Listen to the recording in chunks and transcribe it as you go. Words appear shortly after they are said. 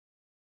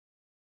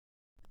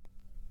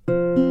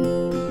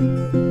The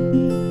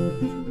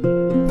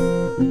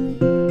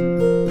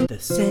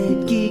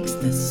Sand Geeks,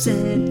 the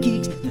Sand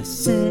Geeks, the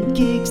Sand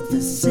Geeks,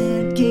 the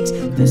Sand Geeks,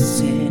 the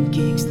Sand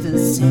Geeks, the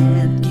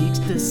Sand Geeks,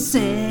 the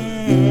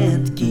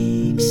Sand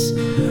Geeks.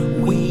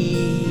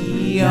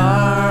 We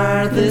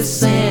are the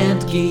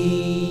Sand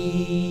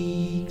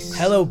Geeks.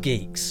 Hello,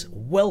 geeks.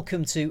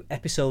 Welcome to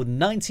episode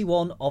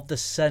 91 of the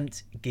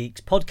Scent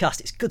Geeks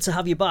podcast. It's good to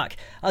have you back.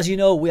 As you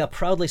know, we are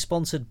proudly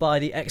sponsored by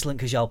the excellent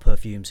Kajal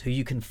Perfumes, who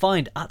you can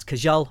find at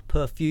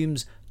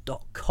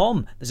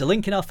kajalperfumes.com. There's a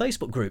link in our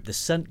Facebook group, the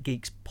Scent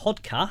Geeks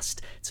podcast,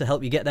 to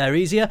help you get there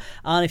easier.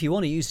 And if you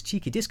want to use a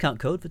cheeky discount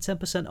code for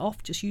 10%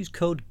 off, just use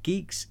code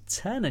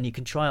GEEKS10 and you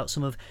can try out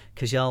some of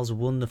Kajal's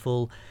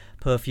wonderful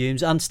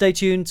perfumes. And stay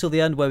tuned till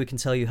the end where we can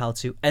tell you how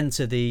to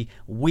enter the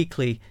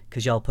weekly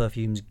Kajal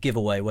Perfumes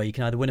giveaway, where you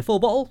can either win a full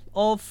bottle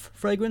of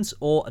fragrance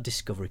or a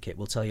discovery kit.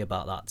 We'll tell you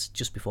about that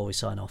just before we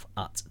sign off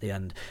at the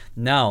end.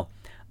 Now,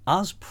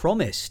 as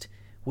promised,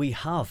 we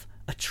have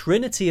a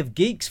trinity of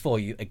geeks for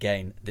you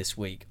again this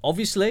week.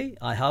 Obviously,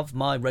 I have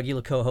my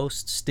regular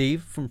co-host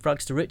Steve from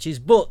Frags to Riches,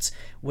 but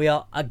we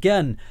are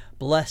again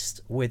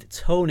blessed with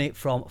Tony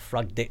from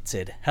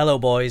Fragdicted. Hello,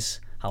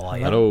 boys. How are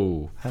you?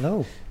 Hello.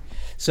 Hello.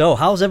 So,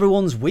 how's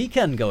everyone's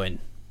weekend going?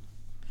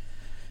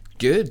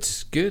 Good,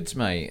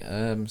 mate.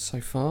 So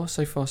far,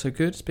 so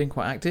good. It's been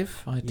quite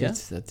active. I did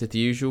the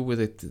usual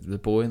with the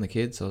boy and the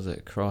kids. I was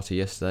at karate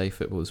yesterday,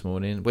 football this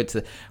morning. Went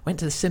to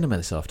the cinema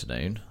this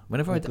afternoon.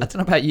 Whenever I don't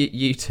know about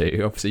you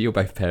two. Obviously, you're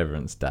both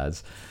parents,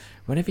 dads.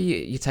 Whenever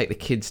you take the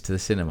kids to the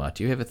cinema,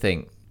 do you ever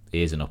think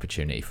here's an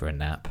opportunity for a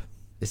nap?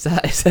 Is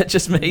that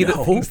just me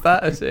that thinks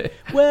that? Is it?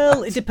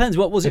 Well, it depends.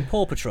 What was it?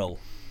 Paw Patrol?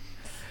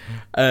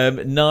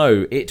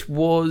 No, it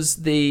was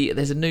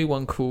there's a new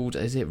one called,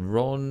 is it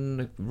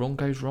Ron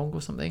Goes Wrong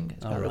or something?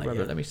 Oh, right,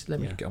 yeah. Let me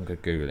I'm going to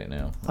Google it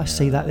now. I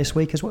see that this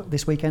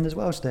weekend as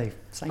well, Steve.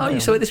 Same Oh, film.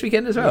 you saw it this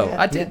weekend as well?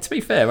 Yeah, I did. yeah. To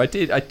be fair, I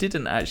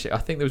didn't actually. I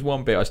think there was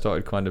one bit I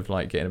started kind of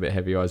like getting a bit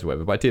heavy eyes or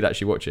whatever, but I did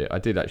actually watch it. I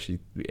did actually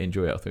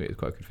enjoy it. I thought it was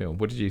quite a good film.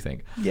 What did you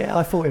think? Yeah,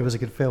 I thought it was a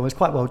good film. It was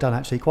quite well done,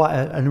 actually. Quite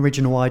an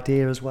original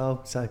idea as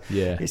well. So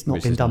Yeah, it's not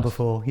which been is done nice.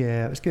 before.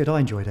 Yeah, it was good. I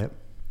enjoyed it.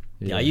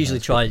 Yeah, I usually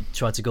try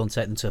to go and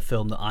take them to a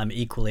film that I'm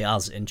equally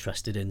as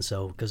interested in,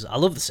 so because I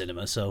love the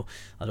cinema, so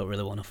I don't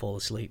really want to fall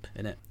asleep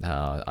in it.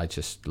 I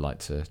just like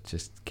to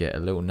just get a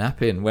little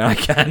nap in where I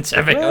can.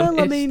 To be Well,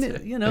 honest. I mean,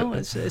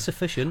 it's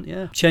efficient.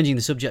 Yeah, changing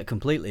the subject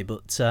completely,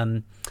 but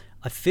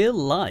I feel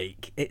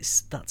like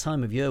it's that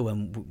time of year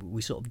when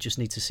we sort of just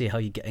need to see how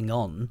you're getting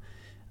on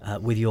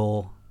with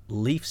your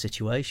leaf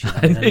situation.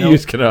 I knew you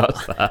was going to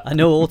ask that. I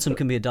know autumn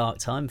can be a dark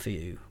time for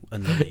you.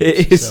 And the leaves,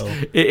 It is. so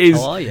It is.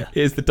 How are you?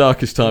 It is the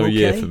darkest time of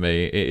year Okay? for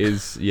me. It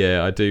is.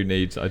 Yeah, I do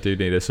need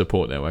a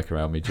support network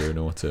around me during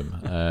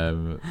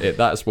autumn.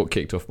 That's what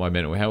kicked off my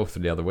mental health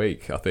the other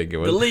week. I think it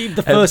was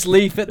The first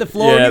leaf hit the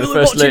floor. Yeah, and the you were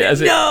first watching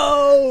leaf. it.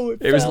 No,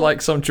 It was fell.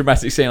 like some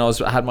dramatic scene. I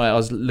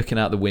was looking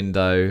out the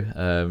window,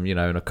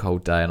 on a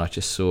cold day, and I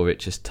just saw it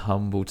just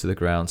tumble to the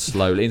ground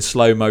slowly in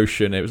slow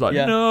motion. It was like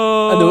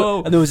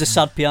no, and there was a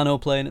sad piano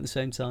playing at the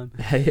same time.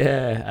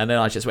 yeah, and then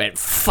I just went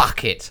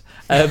fuck it.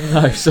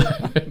 No, so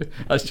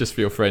that's just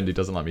for your friend who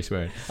doesn't like me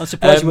swearing. I'm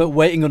surprised you weren't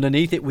waiting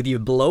underneath it with your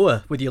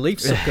blower, with your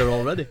leaf sucker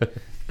already.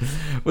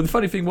 Well, the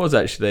funny thing was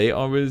actually,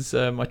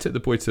 I took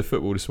the boy to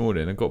football this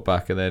morning and got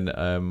back, and then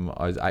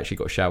I actually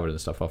got showered and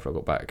stuff after I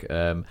got back.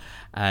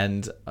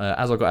 And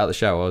as I got out of the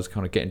shower, I was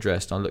kind of getting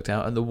dressed, and I looked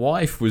out, and the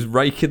wife was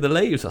raking the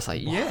leaves. I was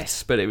like,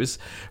 yes, but it was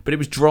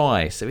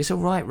dry, so it's all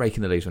right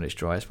raking the leaves when it's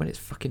dry. It's when it's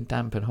fucking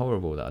damp and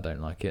horrible that I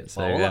don't like it.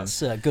 So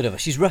That's good of her.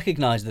 She's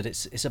recognised that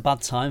it's a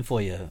bad time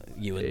for you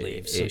and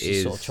leaves, so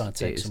she's sort of trying to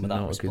take some of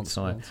that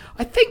responsibility.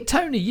 I think,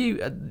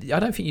 Tony, I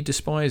don't think you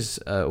despise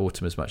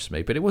autumn as much as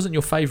me, but it wasn't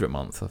your favourite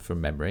month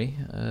from memory,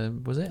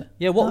 was it?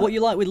 Yeah, what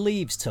you like with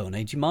leaves,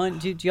 Tony? Do you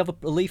mind? Do you have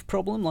a leaf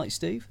problem like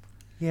Steve?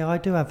 Yeah, I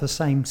do have the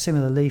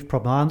similar leaf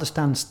problem. I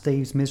understand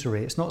Steve's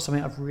misery. It's not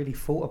something I've really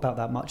thought about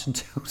that much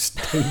until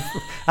Steve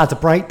had a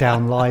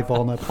breakdown live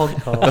on a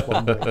podcast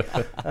one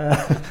week.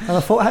 And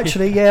I thought,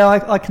 actually, yeah,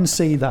 I can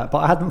see that, but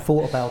I hadn't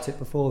thought about it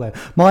before then.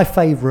 My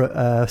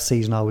favourite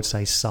season, I would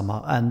say, is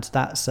summer, and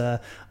that's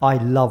I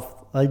love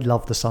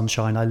the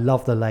sunshine. I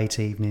love the late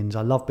evenings.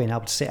 I love being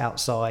able to sit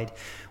outside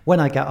when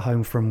I get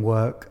home from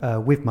work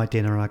with my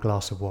dinner and a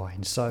glass of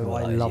wine. So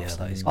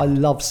I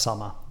love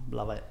summer.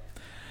 Love it.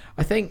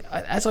 I think,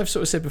 as I've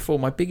sort of said before,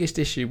 my biggest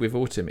issue with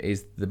autumn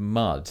is the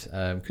mud,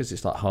 because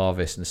it's like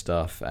harvest and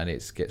stuff, and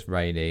it gets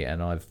rainy,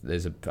 and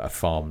there's a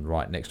farm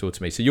right next door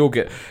to me. So you'll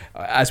get,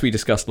 as we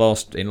discussed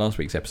in last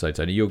week's episode,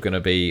 Tony, you're going to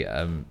be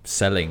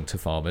selling to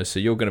farmers. So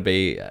you're going to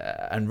be,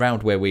 and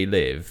round where we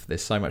live,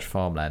 there's so much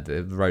farmland.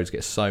 The roads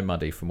get so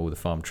muddy from all the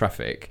farm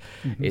traffic.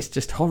 Mm-hmm. It's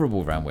just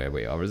horrible around where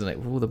we are, isn't it?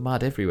 With all the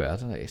mud everywhere. I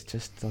don't know. It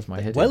just does my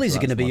head in. Wellies are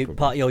going to be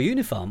part of your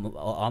uniform,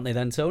 aren't they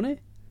then, Tony?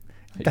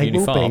 They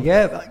will be,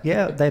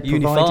 yeah. They're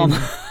providing.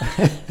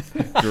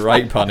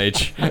 Great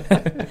punnage.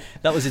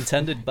 That was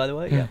intended, by the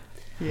way. Yeah.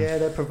 Yeah,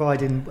 they're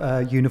providing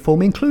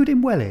uniform,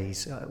 including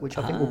wellies, which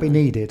I think will be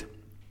needed.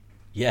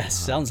 Yes,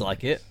 sounds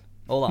like it.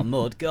 All that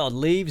mud. God,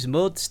 leaves,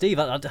 mud. Steve,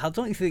 I don't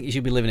even think you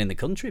should be living in the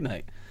country,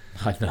 mate.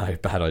 I know,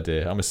 bad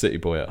idea. I'm a city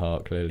boy at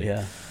heart, clearly.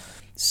 Yeah.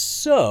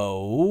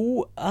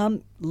 So,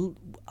 I'm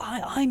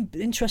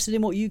interested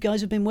in what you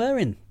guys have been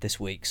wearing this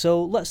week.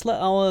 So let's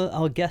let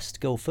our guest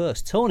go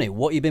first. Tony,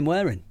 what have you been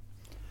wearing?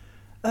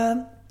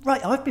 Right,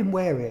 I've been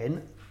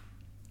wearing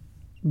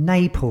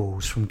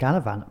Naples from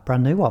Gallivant,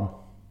 brand new one.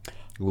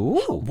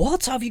 Ooh.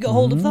 What? Have you got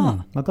hold of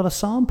that? I got a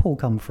sample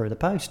come through the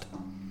post.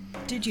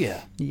 Did you?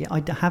 Yeah,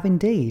 I have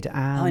indeed. And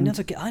I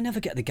never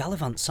get the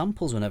Gallivant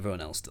samples when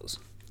everyone else does.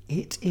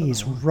 it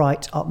is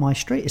right up my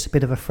street. It's a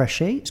bit of a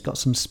freshie. It's got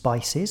some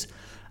spices.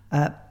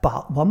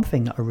 But one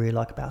thing that I really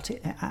like about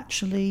it, it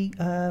actually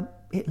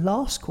it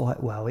lasts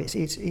quite well.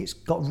 It's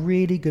got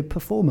really good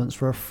performance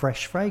for a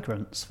fresh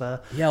fragrance.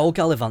 All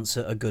Gallivants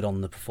are good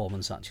on the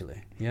performance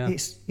actually. Yeah,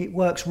 it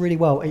works really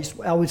well. It's,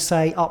 I would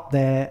say, up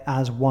there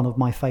as one of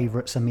my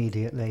favourites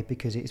immediately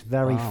because it's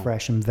very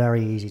fresh and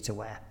very easy to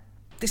wear.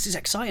 This is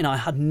exciting. I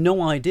had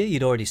no idea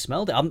you'd already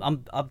smelled it.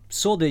 I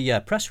saw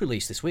the press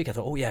release this week. I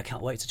thought, I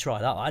can't wait to try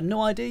that. I had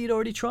no idea you'd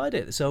already tried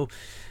it. So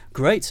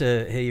great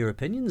to hear your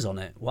opinions on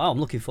it. Wow, I'm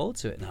looking forward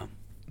to it now.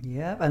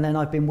 Yeah, and then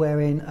I've been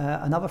wearing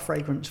another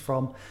fragrance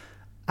from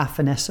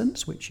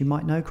Evanescence, which you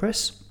might know,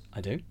 Chris. I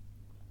do.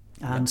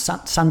 And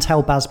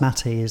Santal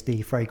Basmati is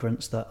the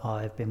fragrance that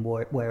I've been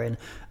wearing,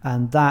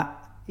 and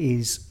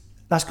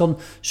that's gone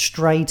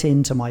straight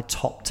into my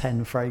top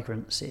 10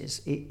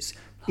 fragrances. It's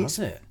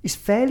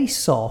fairly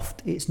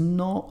soft. It's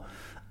not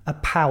a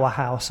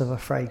powerhouse of a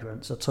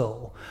fragrance at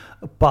all,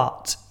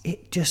 but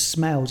it just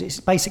smells.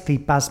 It's basically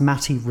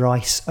basmati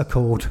rice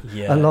accord,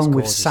 along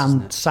with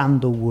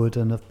sandalwood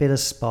and a bit of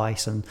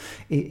spice, and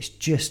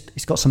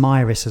it's got some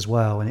iris as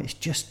well, and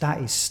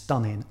that is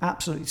stunning,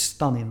 absolutely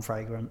stunning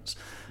fragrance.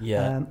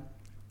 Yeah.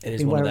 It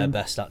is one of their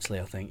best, actually,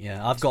 I think.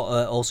 Yeah, I've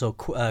got also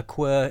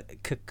curcuma,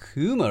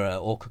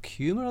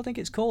 I think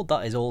it's called.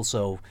 That is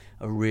also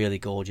a really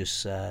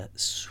gorgeous,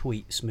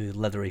 sweet, smooth,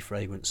 leathery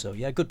fragrance. So,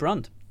 yeah, good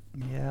brand.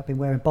 Yeah, I've been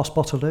wearing Boss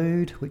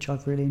Bottled, which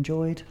I've really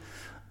enjoyed.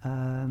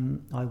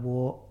 I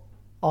wore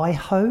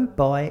Iho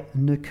by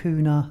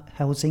Nakuna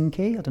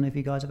Helsinki. I don't know if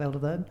you guys have heard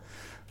of them.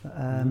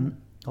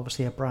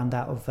 Obviously, a brand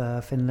out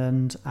of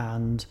Finland,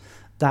 and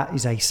that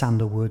is a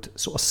sandalwood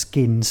sort of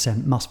skin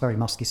scent, very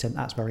musky scent.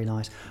 That's very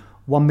nice.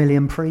 1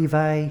 Million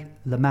Privé,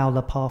 Le Mal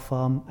Le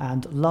Parfum,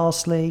 and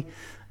lastly,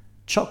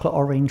 Chocolate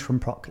Orange from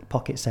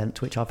Pocket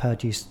Scent, which I've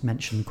heard you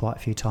mention quite a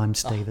few times,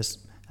 Steve.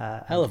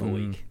 Hell of a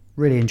week.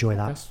 Really enjoy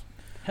that.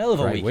 Hell of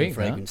a week in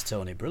fragrance,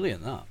 Tony.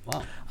 Brilliant, that.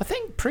 Wow. I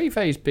think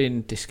Privé's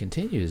been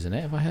discontinued, isn't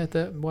it? Have I heard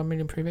that 1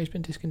 Million Privé's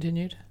been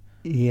discontinued?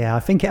 Yeah,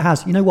 I think it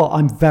has. You know what?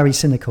 I'm very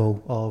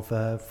cynical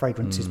of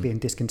fragrances being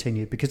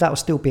discontinued because that will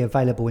still be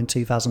available in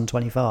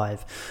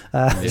 2025.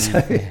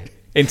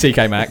 In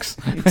TK Maxx.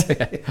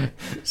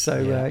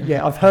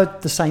 I've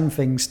heard the same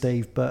thing,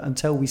 Steve, but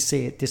until we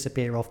see it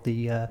disappear off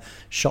the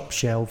shop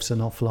shelves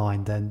and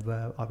offline, then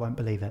I won't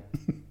believe it.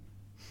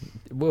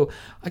 Well,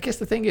 I guess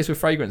the thing is with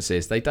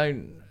fragrances, they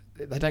don't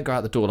go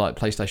out the door like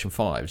PlayStation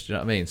 5s, do you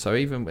know what I mean? So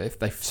even if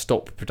they've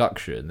stopped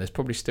production, there's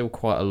probably still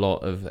quite a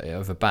lot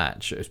of a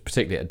batch,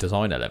 particularly at a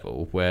designer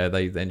level, where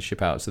they then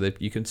ship out so that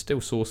you can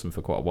still source them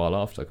for quite a while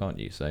after, can't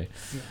you? So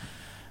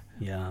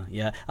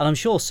Yeah. And I'm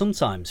sure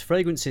sometimes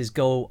fragrances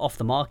go off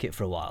the market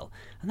for a while,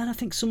 and then I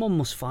think someone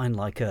must find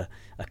like a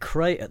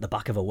crate at the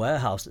back of a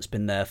warehouse that's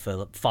been there for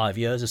like 5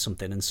 years or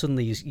something, and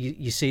suddenly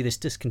you see this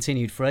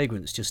discontinued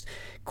fragrance just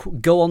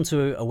go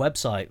onto a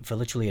website for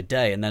literally a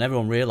day, and then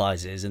everyone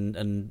realises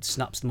and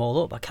snaps them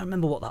all up. I can't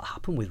remember what that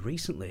happened with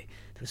recently.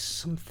 There was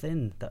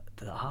something that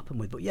happened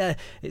with, but yeah,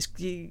 it's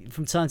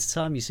from time to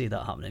time you see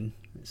that happening.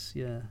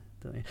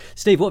 Don't you?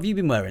 Steve, what have you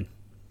been wearing?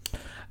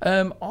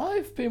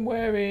 I've been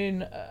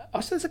wearing.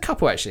 So there's a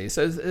couple actually.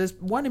 So there's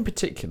one in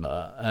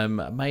particular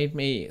made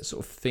me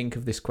sort of think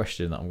of this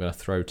question that I'm going to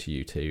throw to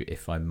you two,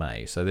 if I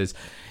may. So there's,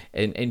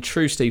 in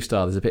true Steve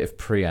style, there's a bit of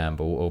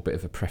preamble or a bit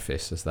of a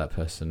preface, as that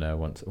person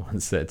once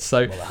said.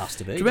 So well, it has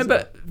to be. Do you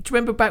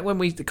remember back when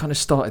we kind of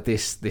started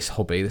this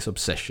hobby, this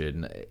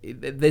obsession?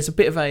 There's a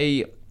bit of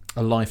a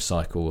life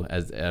cycle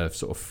as a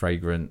sort of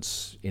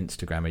fragrance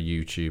Instagrammer,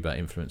 YouTuber,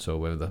 influencer, or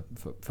whatever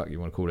the fuck you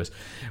want to call us,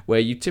 where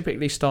you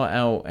typically start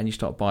out and you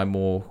start buying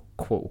more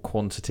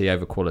quantity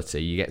over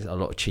quality. You get a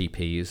lot of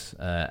cheapies,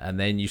 and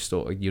then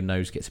your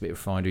nose gets a bit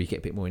refined, or you get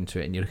a bit more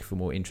into it, and you're looking for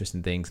more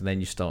interesting things, and then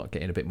you start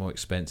getting a bit more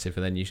expensive,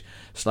 and then you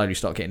slowly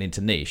start getting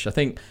into niche. I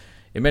think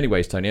in many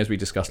ways, Tony, as we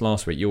discussed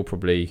last week, you're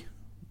probably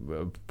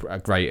a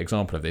great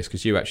example of this,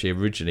 because you actually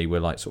originally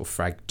were like sort of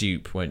frag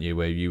dupe, weren't you,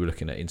 where you were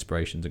looking at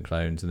inspirations and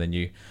clones, and then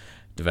you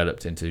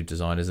developed into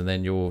designers, and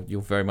then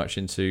you're very much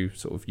into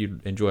sort of, you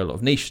enjoy a lot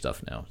of niche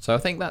stuff now. So I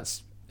think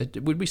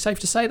would be safe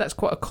to say that's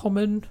quite a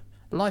common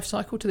life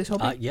cycle to this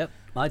hobby? Yep,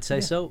 I'd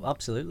say so.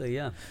 Absolutely,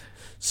 yeah.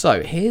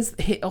 So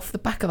off the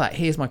back of that,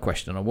 here's my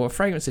question. I bought a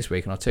fragrance this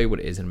week, and I'll tell you what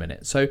it is in a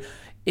minute. So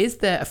is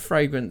there a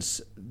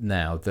fragrance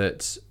now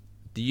that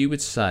you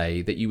would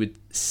say that you would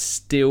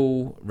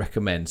still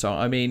recommend? So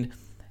I mean,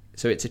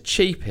 so it's a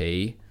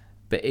cheapie,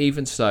 But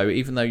even so,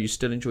 even though you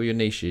still enjoy your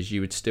niches,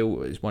 you would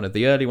still, it's one of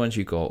the early ones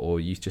you got,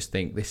 or you just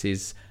think this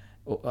is,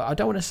 I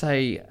don't want to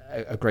say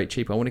a great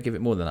cheapie, I want to give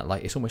it more than that.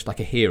 Like, it's almost like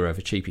a hero of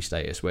a cheapie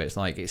status, where it's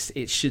like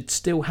it should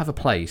still have a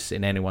place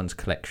in anyone's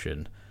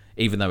collection,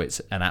 even though it's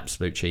an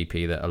absolute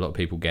cheapie that a lot of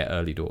people get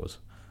early doors.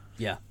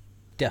 Yeah,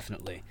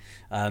 definitely.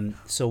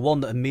 So one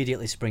that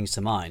immediately springs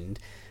to mind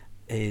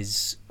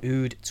is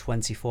Oud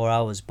 24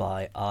 Hours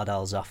by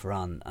Ardal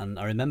Zafaran. And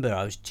I remember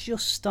I was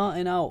just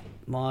starting out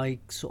my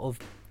sort of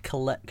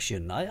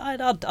collection. I'd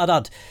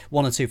had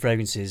one or two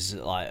fragrances,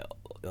 like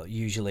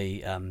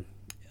usually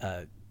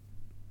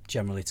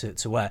generally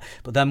to wear,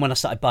 but then when I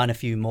started buying a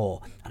few more,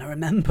 and I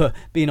remember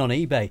being on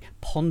eBay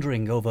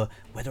pondering over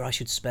whether I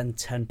should spend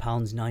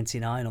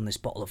 £10.99 on this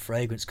bottle of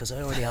fragrance, because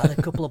I already had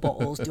a couple of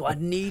bottles. Do I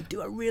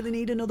really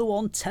need another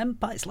one? It's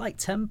like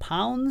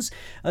 £10.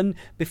 And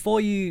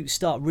before you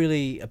start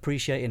really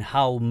appreciating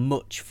how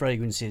much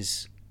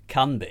fragrances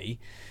can be,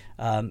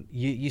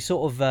 you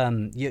sort of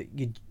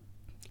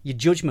your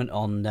judgment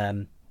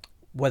on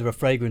whether a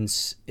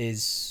fragrance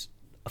is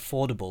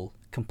affordable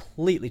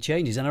completely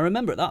changes. And I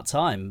remember at that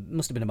time, it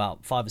must have been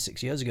about 5 or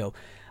 6 years ago,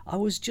 I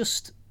was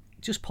just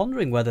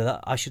pondering whether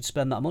I should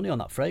spend that money on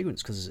that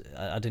fragrance, because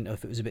I didn't know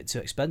if it was a bit too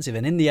expensive.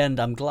 And in the end,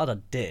 I'm glad I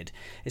did.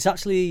 It's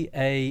actually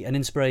an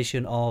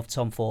inspiration of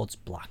Tom Ford's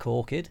Black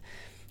Orchid,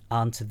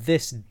 and to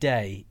this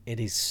day it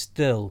is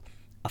still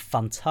a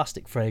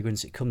fantastic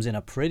fragrance. It comes in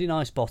a pretty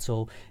nice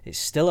bottle. It's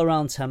still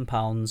around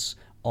 £10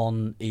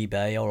 on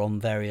eBay or on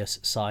various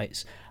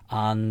sites,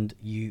 and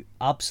you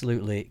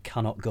absolutely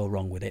cannot go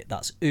wrong with it.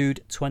 That's Oud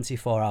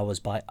 24 Hours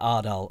by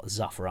Ardal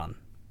Zafaran.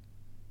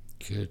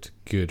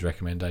 Good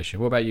recommendation.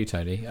 What about you,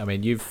 Tony? I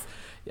mean,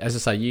 as I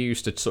say, you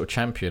used to sort of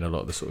champion a lot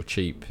of the sort of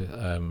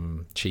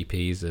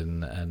cheapies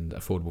and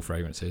affordable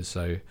fragrances.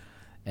 So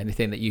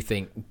anything that you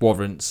think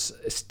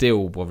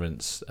still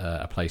warrants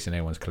a place in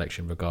anyone's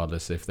collection,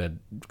 regardless if they're,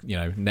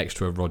 next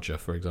to a Roger,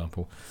 for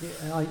example.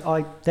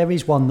 Yeah, there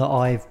is one that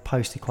I've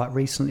posted quite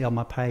recently on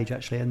my page,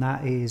 actually, and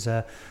that is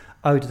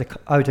Eau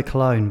de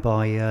Cologne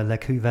by Le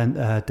Couvent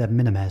de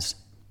Minimes.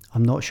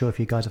 I'm not sure if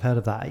you guys have heard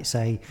of that. It's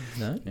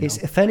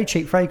a fairly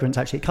cheap fragrance,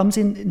 actually. It comes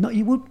in,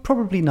 you would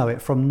probably know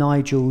it from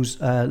Nigel's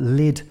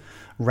lid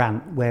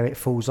rant, where it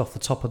falls off the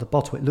top of the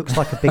bottle. It looks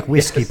like a big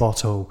whiskey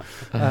bottle.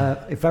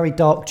 A very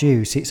dark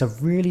juice. It's a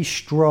really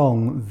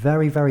strong,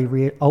 very,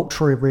 very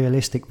ultra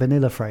realistic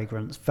vanilla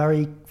fragrance.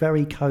 Very,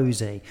 very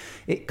cozy.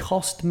 It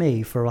cost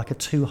me, for like a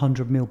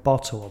 200ml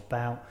bottle,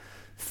 about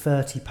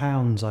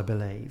 £30, I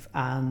believe.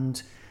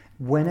 And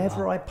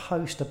whenever I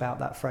post about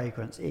that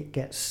fragrance, it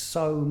gets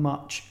so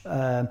much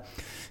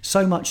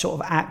sort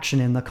of action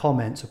in the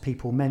comments of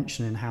people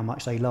mentioning how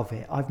much they love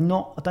it. I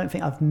don't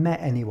think I've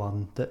met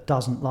anyone that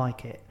doesn't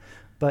like it,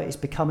 but it's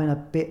becoming a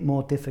bit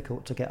more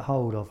difficult to get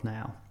hold of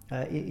now.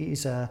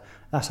 That's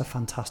a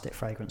fantastic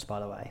fragrance, by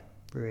the way.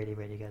 Really,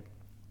 really good.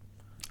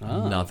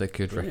 Another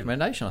good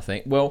recommendation, I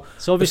think. Well,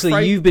 so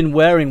obviously you've been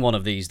wearing one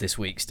of these this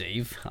week,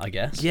 Steve, I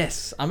guess.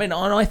 Yes. I mean,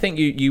 I think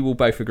you will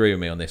both agree with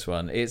me on this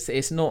one.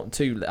 It's not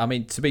too... I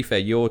mean, to be fair,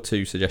 your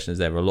two suggestions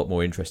there are a lot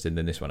more interesting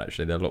than this one,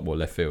 actually. They're a lot more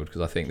left field, because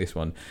I think this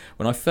one...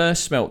 When I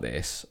first smelt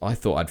this, I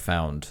thought I'd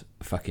found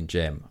a fucking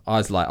gem.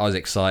 I was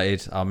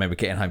excited. I remember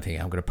getting home thinking,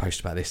 I'm going to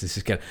post about this.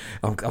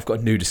 I've got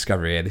a new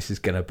discovery here. This is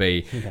going to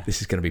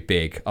be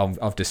big.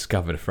 I've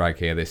discovered a frag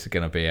here. This is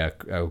going to be a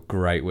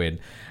great win.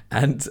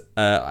 And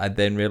I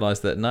then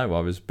realised that no, I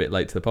was a bit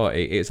late to the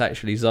party. It's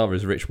actually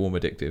Zara's Rich Warm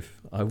Addictive.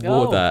 I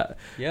wore that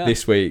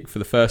this week for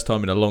the first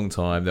time in a long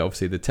time.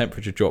 Obviously, the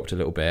temperature dropped a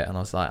little bit, and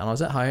I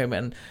was at home,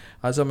 and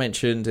as I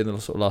mentioned in the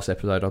sort of last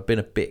episode, I've been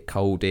a bit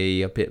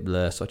coldy, a bit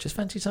blur, so I just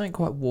fancied something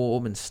quite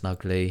warm and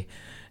snuggly.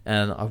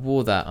 And I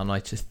wore that, and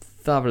I just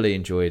thoroughly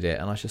enjoyed it.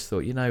 And I just thought,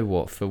 you know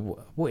what? For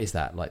what is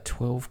that, like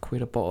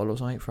 £12 a bottle or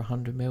something for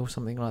 100ml,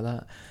 something like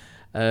that?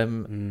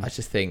 I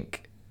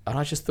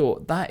just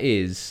thought that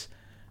is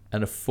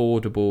an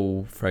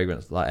affordable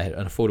fragrance, like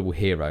an affordable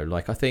hero.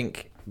 Like, I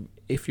think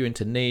if you're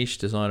into niche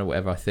design or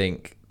whatever, I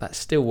think that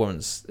still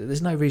warrants.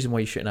 There's no reason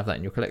why you shouldn't have that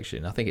in your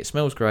collection. I think it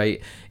smells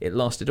great. It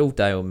lasted all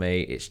day on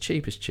me. It's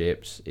cheap as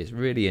chips. It's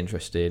really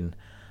interesting.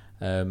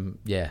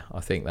 I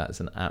think that's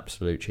an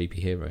absolute cheapie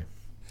hero.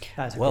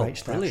 That's a great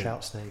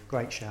shout, Steve.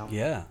 Great shout.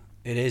 Yeah,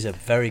 it is a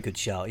very good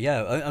shout.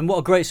 Yeah, and what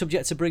a great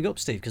subject to bring up,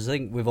 Steve, because I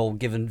think we've all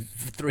given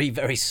 3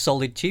 very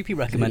solid cheapie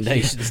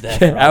recommendations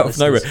there. Out of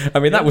nowhere. I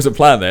mean, that wasn't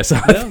planned there, so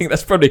I think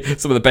that's probably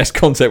some of the best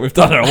content we've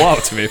done in a while,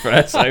 to be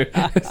fair. So,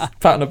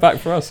 pat on the back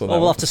for us on that.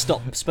 We'll have to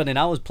stop spending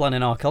hours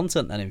planning our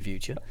content then in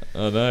future.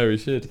 I know, we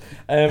should.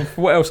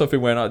 What else I've been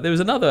wearing? There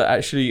was another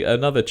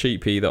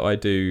cheapie that I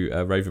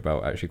do rave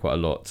about actually quite a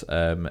lot,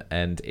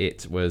 and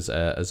it was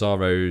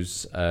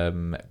Azaro's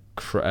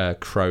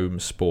Chrome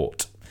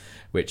Sport,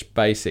 which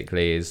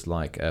basically is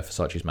like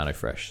Versace's Mano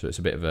Fresh. So it's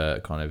a bit of a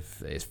kind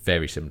of, it's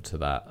very similar to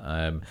that.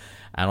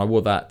 And I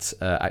wore that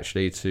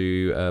actually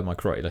to my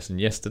karate lesson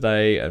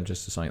yesterday,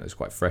 just to something that's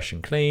quite fresh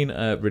and clean.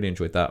 Really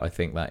enjoyed that. I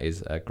think that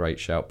is a great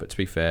shout. But to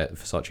be fair,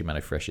 Versace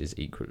Mano Fresh is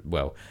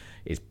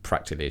is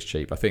practically as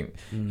cheap. I think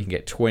you can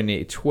get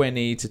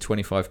 20 to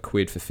 25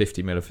 quid for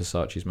 50 mil of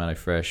Versace's Mano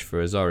Fresh.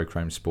 For a Zara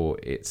Chrome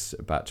Sport, it's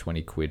about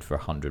 20 quid for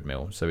 100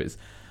 mil. So it's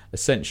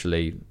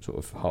essentially sort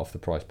of half the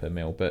price per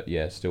mil, but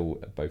yeah,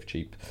 still both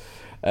cheap.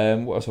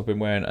 What else I've been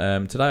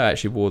wearing? Today I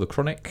actually wore the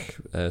Chronic,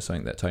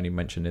 something that Tony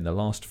mentioned in the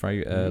last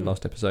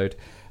episode.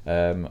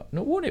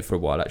 Not worn it for a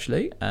while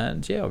actually,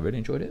 and yeah, I really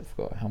enjoyed it.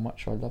 Forgot how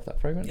much I love that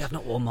fragrance. Yeah, I've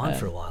not worn mine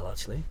for a while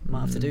actually.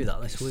 Might have to do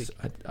that this week.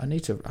 I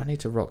need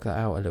to rock that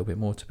out a little bit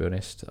more, to be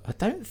honest. I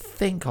don't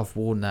think I've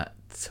worn that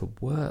to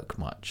work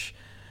much.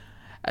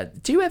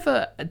 Do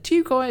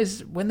you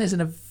guys, when there's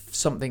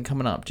something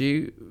coming up,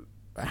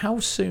 how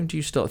soon do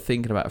you start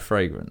thinking about a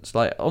fragrance?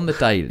 Like on the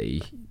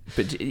daily,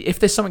 but if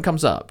there's something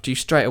comes up, do you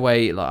straight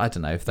away, like, I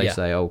don't know, if they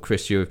say, oh,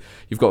 Chris, you've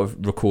got a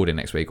recording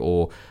next week,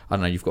 or I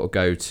don't know, you've got to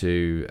go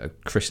to a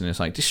christening or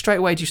something, just straight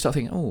away do you start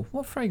thinking, oh,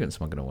 what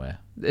fragrance am I going to wear?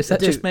 Is that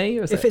just me?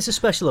 Or if it's a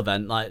special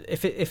event, like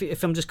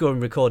if I'm just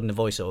going recording a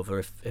voiceover,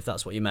 if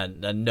that's what you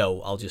meant, then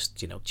no, I'll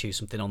just choose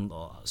something on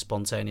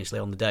spontaneously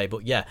on the day.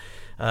 But yeah,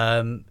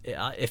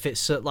 if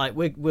it's like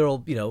we're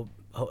all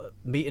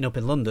meeting up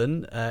in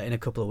London in a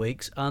couple of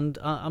weeks, and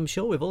I'm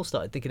sure we've all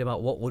started thinking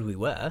about what would we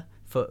wear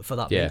for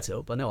that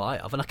meetup. I know I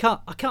have, and I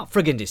can't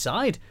friggin'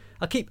 decide.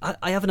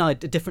 I have a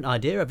different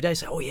idea every day. I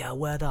say, oh yeah, I'll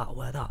wear that,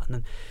 and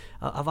then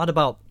I've had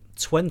about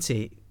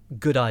 20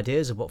 good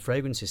ideas of what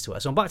fragrances to wear.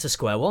 So I'm back to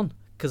square one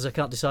because I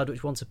can't decide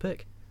which one to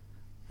pick.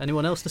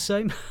 Anyone else the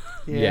same?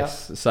 Yeah.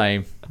 Yes,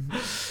 same.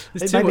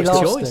 There's too much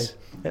choice.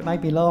 It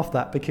made me laugh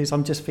that, because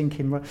I'm just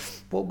thinking,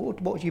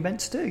 what are you meant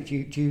to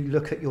do? Do you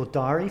look at your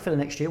diary for the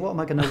next year? What am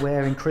I going to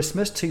wear in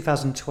Christmas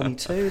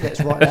 2022?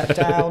 Let's write that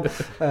down.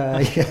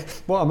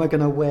 What am I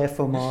going to wear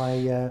for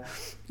my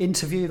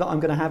interview that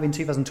I'm going to have in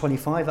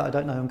 2025 that I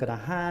don't know I'm going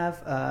to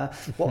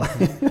have?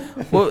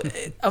 Well,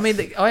 I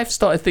mean, I have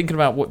started thinking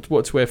about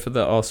what to wear for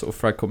our sort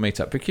of Fragcore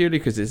meetup, peculiarly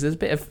because there's a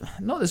bit of,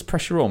 not there's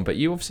pressure on, but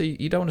you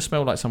don't want to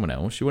smell like someone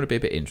else. You want to be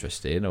a bit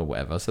interesting or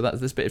whatever. So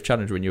there's a bit of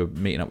challenge when you're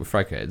meeting up with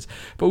frag heads.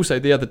 But also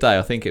the other day,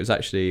 I think it was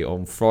actually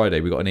on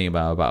Friday, we got an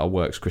email about our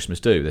work's Christmas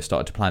do. They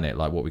started to plan it,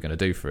 like what we're going to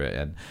do for it,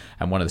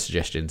 and one of the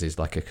suggestions is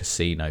like a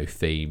casino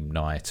theme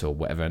night or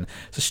whatever. And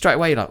so straight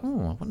away you're like,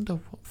 oh, I wonder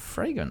what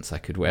fragrance I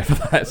could wear for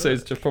that. So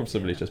it's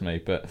possibly just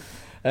me, but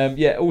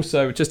yeah.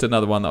 Also, just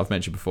another one that I've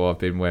mentioned before, I've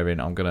been wearing.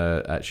 I'm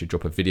gonna actually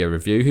drop a video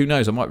review. Who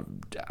knows? I'm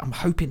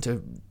hoping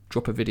to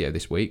drop a video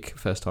this week,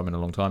 first time in a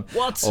long time.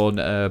 What? On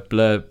not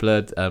Bleu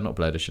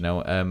de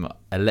Chanel,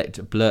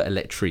 Bleu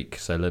Electrique.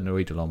 So Le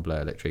Nuit de L'Homme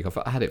Bleu Electrique.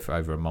 I had it for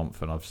over a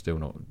month and I've still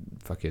not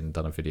fucking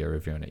done a video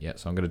reviewing it yet.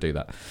 So I'm gonna do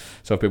that.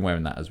 So I've been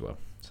wearing that as well.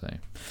 So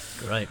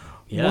great.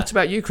 Yeah. What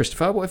about you,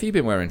 Christopher? What have you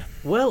been wearing?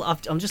 Well,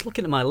 I'm just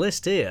looking at my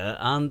list here,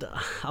 and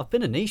I've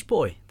been a niche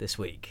boy this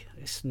week.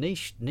 It's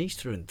niche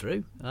through and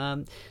through.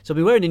 So I've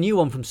been wearing a new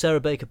one from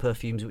Sarah Baker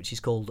Perfumes, which is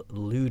called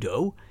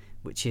Ludo,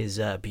 which is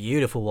a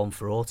beautiful one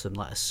for autumn,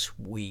 like a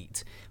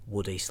sweet,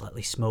 woody,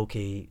 slightly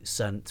smoky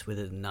scent with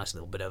a nice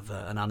little bit of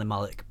an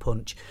animalic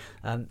punch.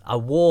 I've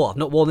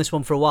not worn this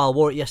one for a while. I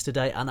wore it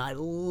yesterday, and I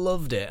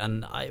loved it.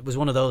 And it was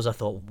one of those I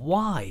thought,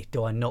 why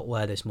do I not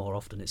wear this more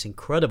often? It's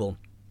incredible.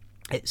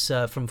 It's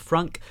from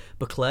Frank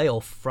Buclet,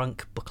 or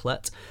Frank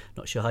Buclet,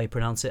 not sure how you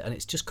pronounce it, and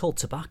it's just called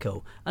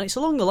Tobacco. And it's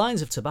along the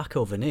lines of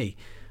Tobacco Vanille,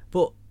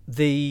 but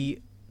the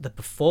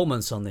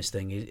performance on this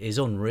thing is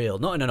unreal.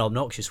 Not in an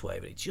obnoxious way,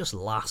 but it just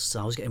lasts.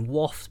 I was getting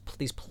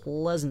these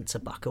pleasant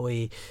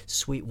tobacco-y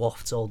sweet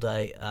wafts all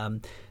day.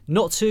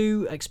 Not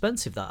too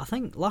expensive, that. I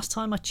think last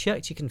time I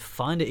checked, you can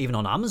find it even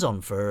on Amazon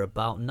for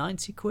about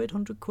 90 quid,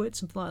 100 quid,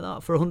 something like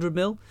that, for 100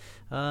 mil.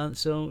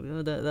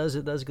 So there's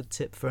a good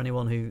tip for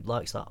anyone who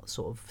likes that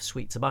sort of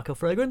sweet tobacco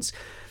fragrance.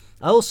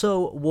 I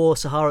also wore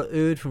Sahara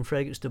Oud from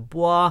Fragrance de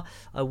Bois.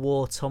 I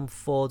wore Tom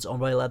Ford's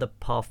Ombre Leather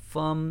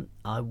Parfum.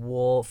 I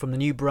wore, from the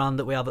new brand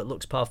that we have at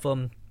Luxe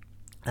Parfum,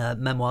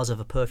 Memoirs of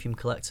a Perfume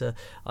Collector,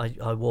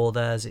 I wore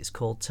theirs. It's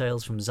called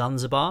Tales from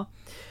Zanzibar,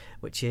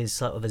 which is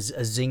sort of a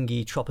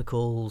zingy,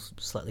 tropical,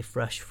 slightly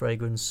fresh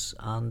fragrance.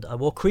 And I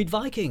wore Creed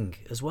Viking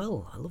as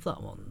well. I love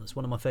that one. It's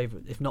one of my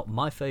favourite, if not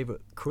my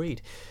favourite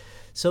Creed.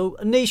 So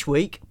a niche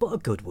week, but a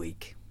good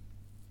week.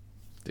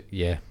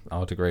 Yeah,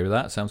 I'd agree with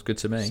that. Sounds good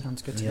to me.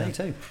 Sounds good to me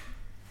too.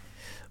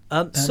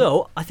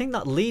 So I think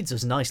that leads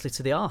us nicely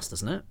to the arse,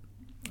 doesn't it?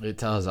 It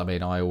does. I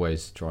mean, I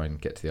always try and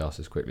get to the arse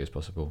as quickly as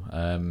possible.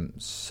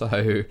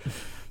 So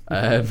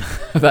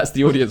that's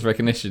the audience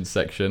recognition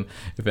section,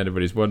 if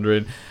anybody's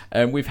wondering.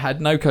 We've had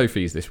no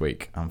Ko-fis this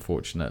week,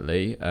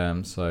 unfortunately.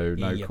 So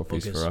no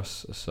coffees for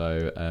us.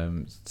 So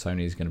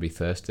Tony's going to be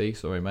thirsty.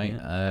 Sorry, mate.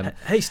 Yeah.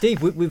 Hey,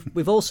 Steve,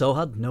 we've also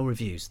had no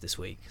reviews this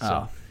week.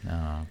 So.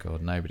 Oh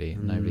God,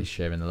 nobody's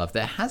sharing the love.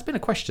 There has been a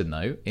question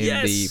though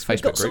in the Facebook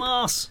we've got group. Some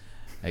arse.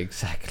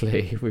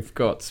 Exactly. We've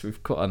got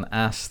an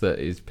ass that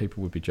is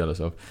people would be jealous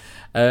of.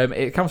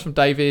 It comes from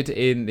David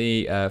in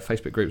the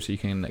Facebook group, so you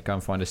can go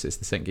and find us. It's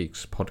the Scent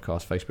Geeks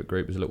podcast Facebook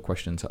group. There's a little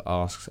question to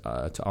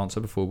answer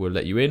before we'll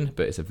let you in,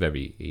 but it's a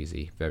very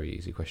easy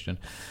question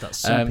that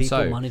some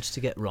people manage to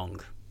get wrong.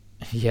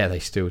 Yeah, they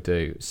still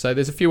do. So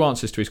there's a few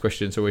answers to his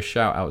question, so we'll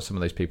shout out some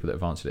of those people that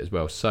have answered it as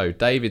well. So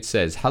David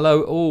says,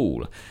 hello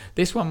all.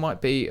 This one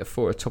might be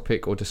for a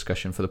topic or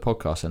discussion for the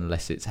podcast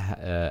unless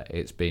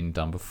it's been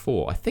done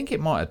before. I think it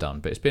might have done,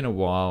 but it's been a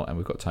while and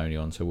we've got Tony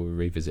on, so we'll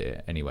revisit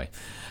it anyway.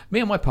 Me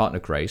and my partner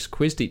Grace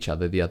quizzed each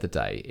other the other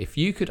day. If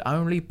you could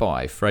only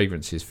buy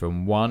fragrances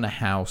from one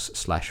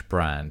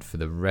house/brand for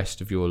the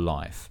rest of your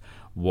life,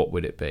 what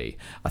would it be?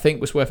 I think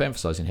what's worth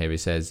emphasising here, he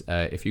says,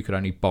 if you could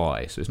only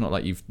buy, so it's not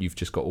like you've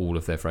just got all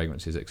of their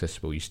fragrances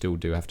accessible, you still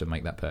do have to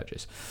make that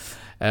purchase.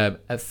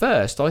 At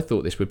first, I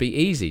thought this would be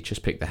easy,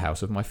 just pick the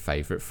house of my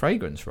favourite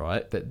fragrance,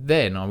 right? But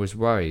then I was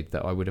worried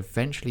that I would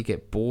eventually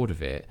get bored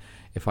of it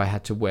if I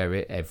had to wear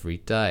it every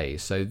day.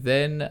 So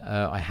then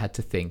I had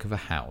to think of a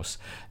house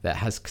that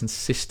has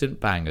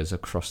consistent bangers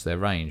across their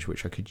range,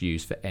 which I could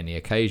use for any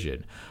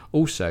occasion.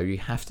 Also, you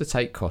have to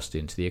take cost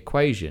into the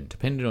equation.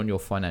 Depending on your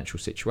financial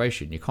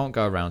situation, you can't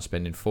go around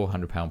spending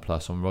 £400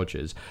 plus on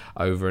Rogers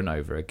over and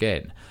over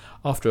again.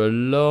 After a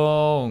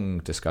long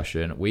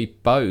discussion, we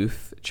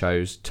both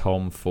chose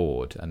Tom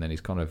Ford, and then he's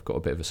kind of got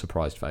a bit of a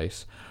surprised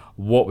face.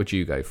 What would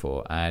you go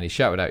for? And he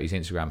shouted out his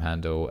Instagram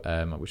handle,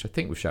 which I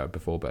think we've shouted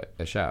before, but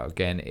a shout out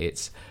again.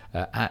 It's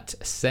at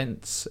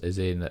Scents, as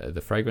in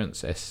the fragrance,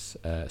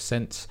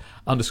 Scents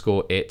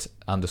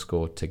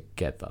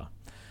 _it_together.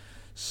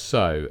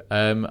 So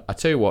I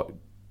tell you what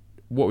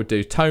we'll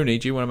do. Tony,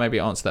 do you want to maybe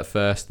answer that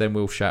first? Then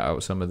we'll shout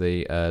out some of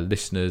the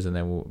listeners, and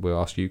then we'll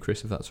ask you,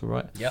 Chris, if that's all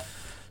right. Yeah.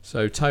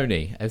 So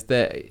Tony, is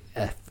there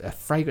a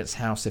fragrance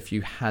house if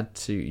you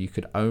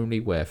could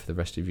only wear for the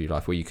rest of your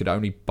life, where you could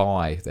only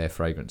buy their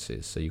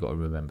fragrances? So you've got to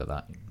remember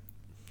that.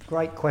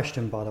 Great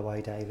question, by the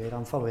way, David.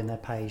 I'm following their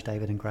page,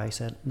 David and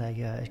Grace.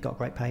 It's got a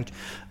great page.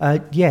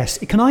 Yes.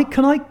 Can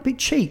I be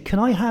cheap? Can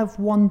I have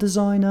one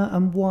designer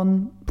and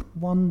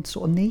one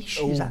sort of niche?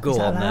 Is that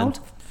allowed?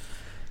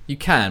 You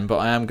can, but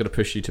I am going to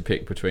push you to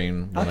pick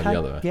between one or the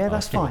other. Yeah,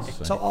 that's fine.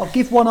 So I'll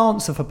give one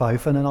answer for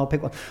both, and then I'll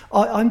pick one.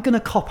 I'm going to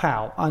cop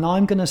out, and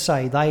I'm going to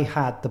say they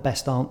had the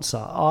best answer.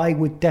 I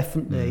would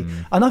definitely,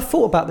 and I've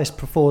thought about this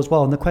before as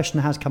well, and the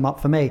question has come up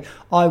for me.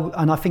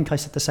 I think I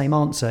said the same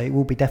answer. It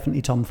will be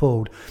definitely Tom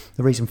Ford.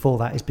 The reason for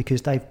that is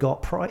because they've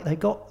got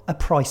a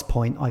price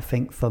point, I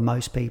think, for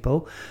most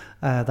people.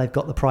 They've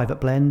got the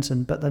private blends,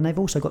 but then they've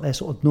also got their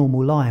sort of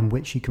normal line,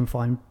 which you can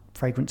find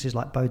fragrances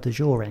like Beau de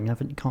Jour in,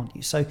 can't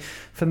you? So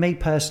for me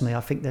personally,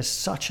 I think there's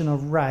such an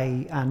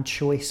array and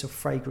choice of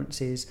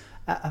fragrances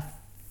at a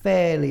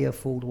fairly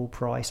affordable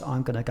price.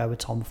 I'm going to go with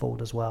Tom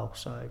Ford as well.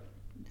 So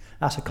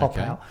that's a cop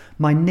out.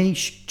 My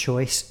niche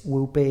choice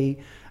will be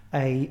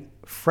a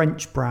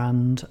French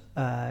brand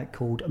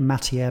called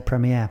Matière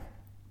Première.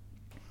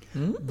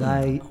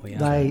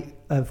 They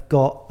have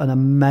got an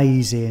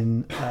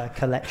amazing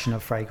collection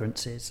of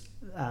fragrances,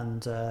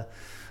 and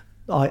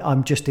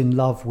I'm just in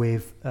love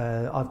with,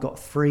 I've got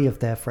 3 of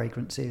their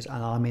fragrances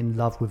and I'm in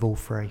love with all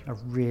 3. I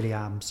really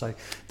am. So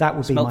that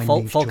would be my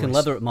niche Falcon choice.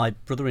 Leather at my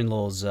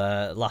brother-in-law's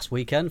last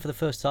weekend for the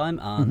first time,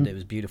 and it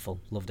was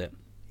beautiful. Loved it.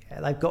 Yeah,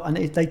 they've got, and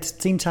they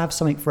seem to have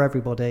something for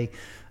everybody.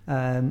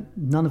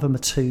 None of them are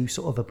too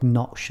sort of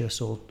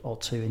obnoxious or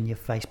too in your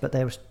face, but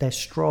they're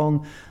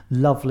strong,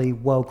 lovely,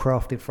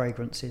 well-crafted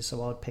fragrances.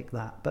 So I'd pick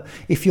that. But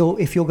if you're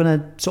going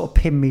to sort of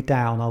pin me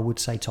down, I would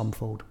say Tom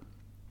Ford.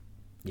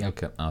 Yeah.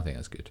 Okay, I think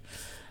that's good.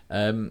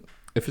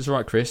 If it's all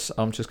right, Chris,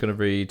 I'm just going to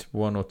read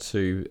one or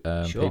two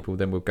people,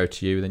 then we'll go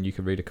to you, and then you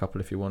can read a couple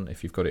if you want,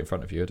 if you've got it in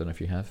front of you. I don't know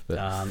if you have. But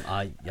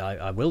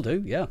I will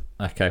do, yeah.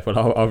 Okay,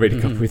 well, I'll read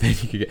a couple then you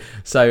can get.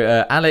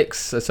 So Alex,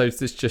 so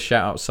this just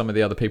shout out some of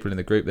the other people in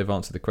the group. They've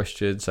answered the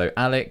question. So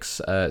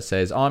Alex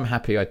says, I'm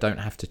happy I don't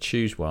have to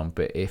choose one,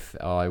 but if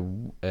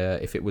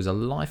it was a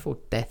life or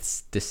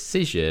death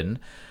decision,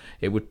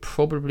 it would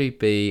probably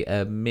be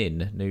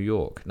Min, New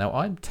York. Now,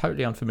 I'm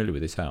totally unfamiliar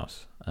with this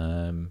house.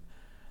 MIN,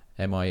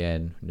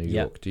 New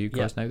York. Do you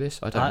guys know this?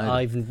 I don't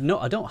know.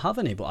 I don't have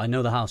any, but I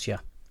know the house, yeah.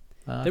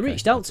 They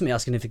reached out to me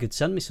asking if they could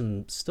send me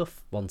some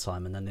stuff one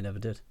time, and then they never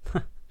did.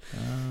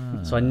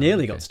 So I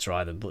nearly got to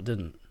try them, but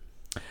didn't.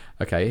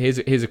 Okay,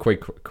 here's a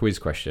quick quiz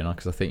question,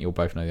 because I think you'll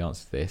both know the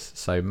answer to this.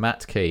 So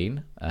Matt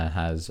Keane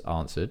has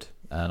answered,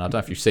 and I don't know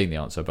if you've seen the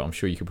answer, but I'm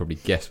sure you could probably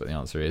guess what the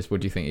answer is.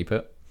 What do you think he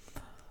put?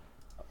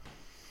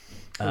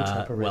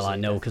 Well, I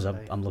know because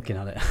I'm looking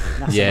at it.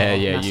 Yeah,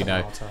 you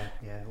know.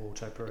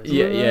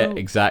 Yeah,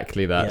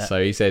 exactly that. Yeah.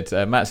 So he said,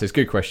 Matt says,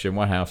 good question.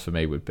 One house for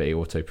me would be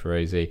Auto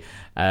Parisi,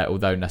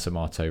 although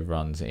Nasamato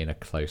runs in a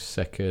close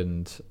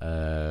second.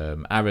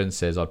 Aaron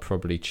says, I'd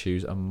probably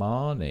choose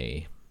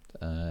Armani.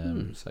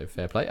 So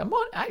fair play.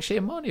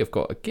 Armani I've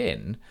got,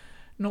 again,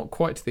 not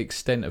quite to the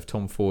extent of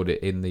Tom Ford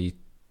in the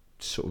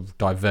sort of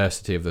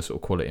diversity of the sort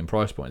of quality and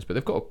price points, but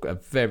they've got a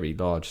very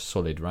large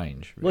solid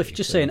range, really. Well, if you're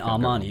just saying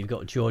Armani, you've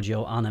got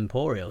Giorgio and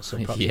Emporio, so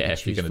perhaps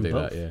if you're going to do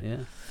both. that, yeah.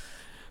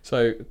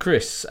 So,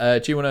 Chris,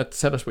 do you want to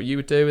tell us what you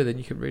would do, and then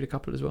you can read a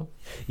couple as well?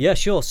 Yeah,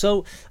 sure.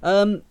 So,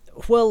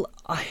 well,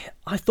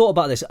 I thought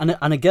about this,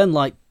 and again,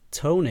 like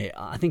Tony,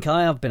 I think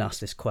I have been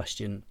asked this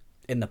question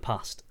in the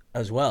past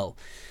as well,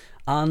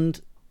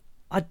 and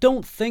I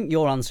don't think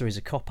your answer is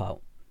a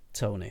cop-out,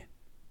 Tony,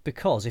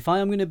 because if I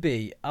am going to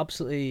be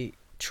absolutely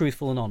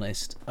truthful and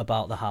honest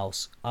about the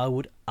house, I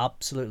would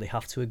absolutely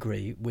have to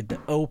agree with the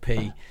OP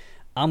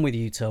and with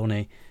you,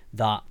 Tony,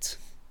 that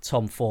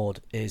Tom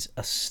Ford is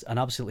an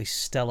absolutely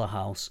stellar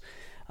house.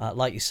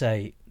 Like you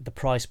say, the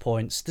price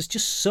points, there's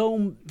just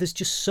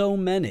so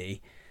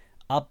many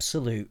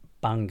absolute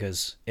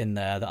bangers in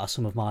there that are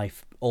some of my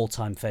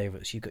all-time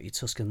favourites. You've got your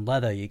Tuscan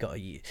leather, you got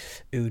your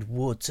oud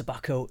wood,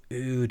 tobacco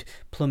oud,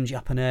 plum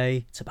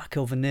japonais,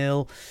 tobacco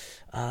vanille,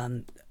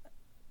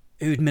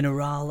 oud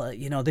mineral.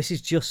 That's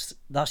just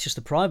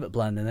the private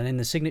blend. And then in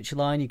the signature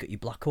line, you've got your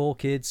black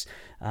orchids.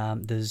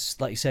 There's,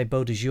 like you say,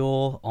 Beau de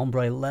Jour,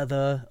 ombre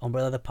leather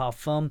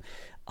parfum.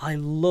 I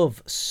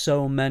love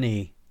so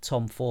many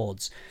Tom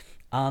Fords,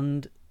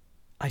 and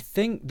I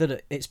think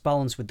that it's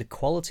balanced with the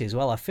quality as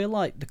well. I feel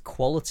like the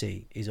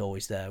quality is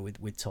always there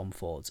with Tom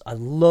Fords. I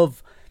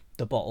love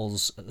the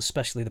bottles,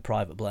 especially the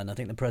private blend. I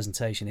think the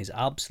presentation is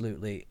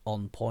absolutely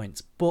on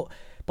point. But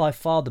by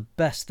far the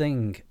best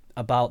thing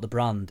about the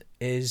brand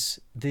is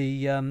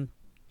the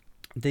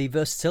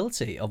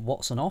versatility of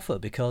what's on offer,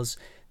 because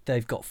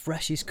they've got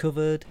freshies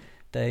covered,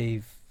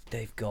 they've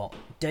got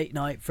date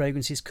night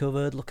fragrances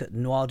covered. Look at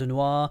Noir de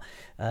Noir.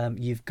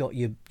 You've got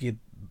your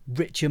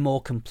richer,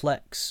 more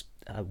complex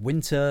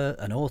winter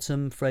and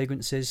autumn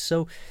fragrances.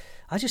 So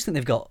I just think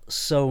they've got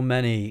so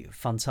many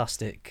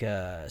fantastic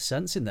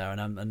scents in there,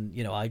 and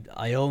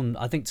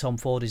I think Tom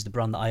Ford is the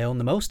brand that I own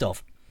the most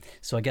of.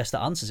 So I guess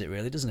that answers it,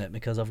 really, doesn't it?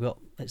 Because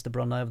it's the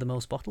brand I have the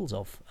most bottles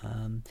of.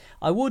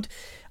 I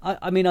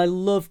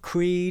love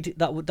Creed.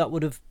 That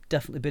would have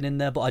definitely been in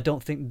there, but I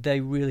don't think they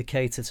really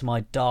cater to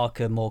my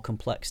darker, more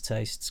complex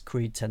tastes.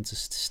 Creed tend to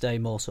stay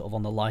more sort of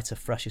on the lighter,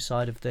 fresher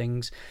side of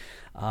things.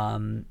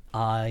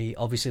 I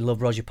obviously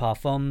love Roger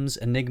Parfums,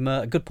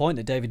 Enigma. A good point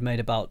that David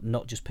made about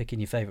not just picking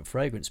your favourite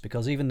fragrance,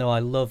 because even though I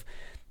love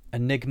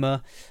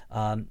Enigma,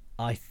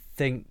 I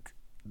think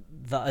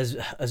that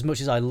as much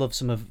as I love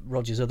some of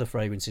Roger's other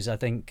fragrances, I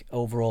think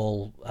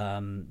overall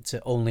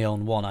to only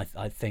own one,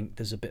 I think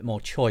there's a bit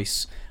more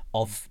choice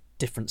of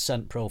different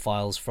scent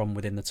profiles from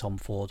within the Tom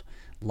Ford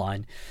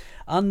line.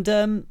 And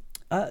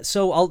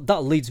that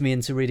leads me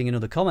into reading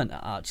another comment,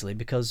 actually,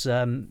 because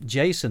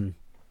Jason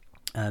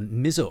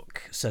Mizuk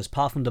says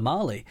Parfum de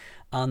Marly,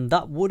 and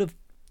that would have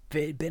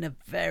been a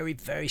very,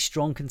 very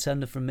strong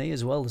contender from me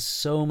as well. There's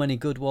so many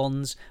good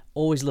ones.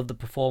 Always love the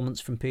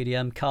performance from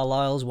PDM.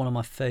 Carlisle's one of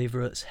my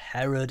favourites.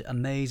 Herod,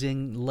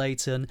 amazing.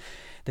 Leighton,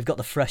 they've got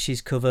the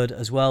freshies covered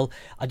as well.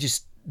 I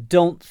just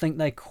don't think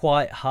they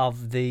quite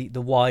have the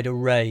wide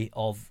array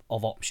of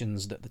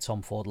options that the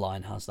Tom Ford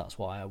line has. That's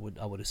why I would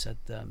have said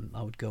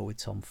I would go with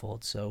Tom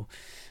Ford. So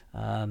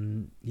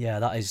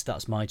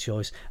that's my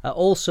choice.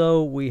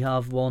 Also, we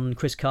have one.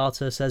 Chris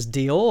Carter says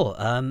Dior.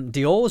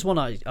 Dior was one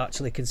I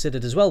actually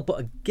considered as well, but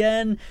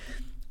again,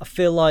 I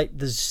feel like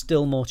there's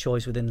still more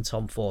choice within the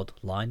Tom Ford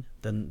line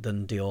than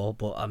Dior.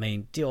 But I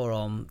mean, Dior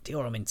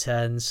Homme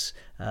Intense,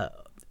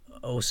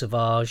 Eau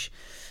Sauvage.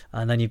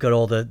 And then you've got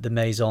all the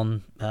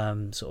Maison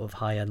sort of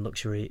high-end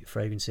luxury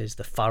fragrances,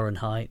 the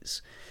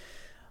Fahrenheits.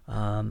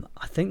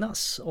 I think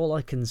that's all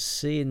I can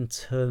see in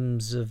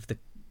terms of the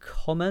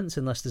comments,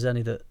 unless there's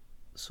any that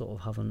sort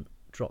of haven't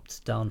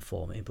dropped down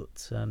for me.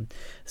 But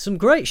some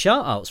great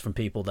shout-outs from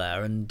people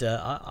there, and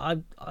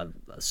I'm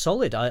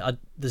solid.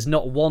 There's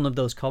not one of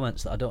those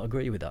comments that I don't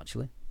agree with,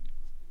 actually.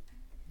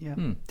 Yeah,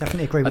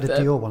 definitely agree with the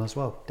Dior one as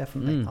well.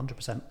 Definitely,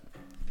 100%.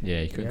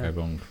 Yeah, you couldn't go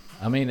wrong.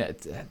 I mean,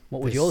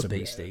 what would yours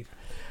be, Steve?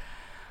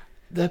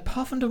 The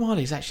Parfum de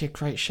Marly is actually a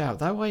great shout.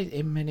 That way,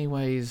 in many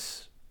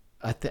ways,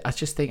 I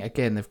just think,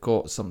 again, they've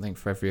got something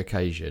for every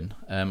occasion.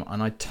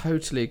 And I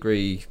totally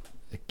agree,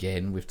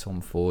 again, with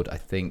Tom Ford. I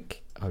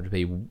think I would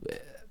be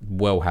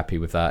well happy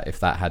with that. If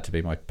that had to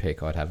be my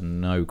pick, I'd have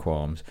no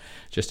qualms.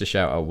 Just to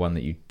shout out one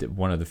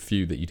of the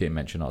few that you didn't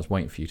mention. I was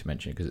waiting for you to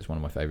mention it because it's one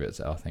of my favourites.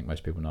 I think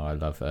most people know I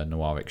love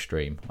Noir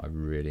Extreme. I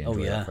really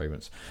enjoy that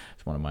fragrance.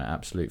 It's one of my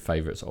absolute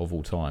favourites of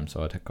all time,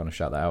 so I'd kind of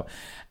shout that out.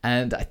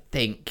 And I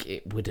think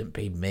it wouldn't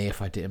be me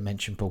if I didn't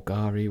mention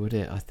Bulgari, would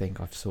it? I think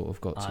I've sort of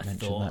got to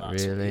mention that,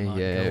 really.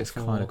 Yeah, it's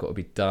kind of got to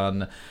be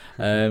done.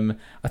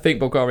 I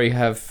think Bulgari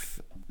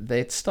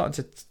they're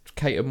starting to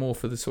cater more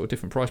for the sort of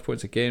different price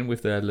points again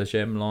with their Le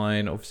Gem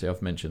line. Obviously,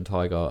 I've mentioned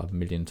Tiger a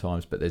million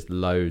times, but there's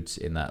loads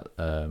in that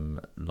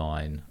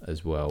line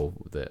as well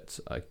that,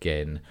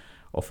 again,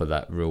 offer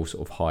that real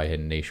sort of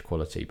high-end niche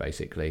quality,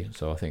 basically.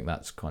 So I think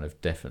that's kind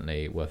of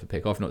definitely worth a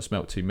pick. I've not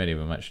smelt too many of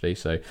them, actually.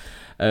 So,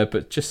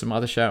 but just some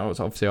other shout-outs.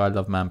 Obviously, I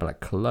love Man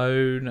Black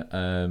Cologne.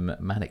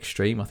 Man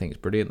Extreme, I think, is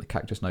brilliant. The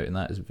cactus note in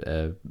that is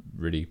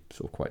really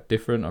sort of quite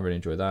different. I really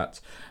enjoy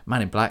that.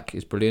 Man in Black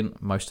is brilliant.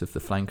 Most of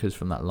the flankers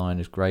from that line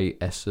is great.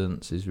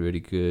 Essence is really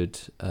good.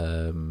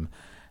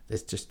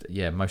 There's just,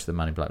 most of the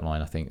Man in Black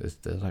line, I think, I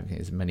don't think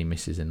there's many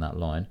misses in that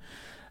line.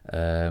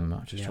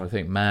 I'm just trying to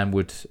think.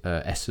 Manwood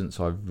Essence,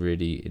 I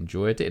really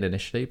enjoyed it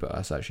initially, but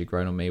that's actually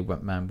grown on me.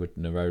 Manwood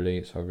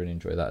Neroli, so I really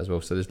enjoy that as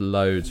well. So there's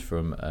loads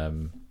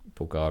from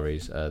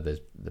Bulgari's. There's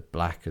the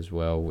black as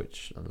well,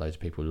 which loads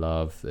of people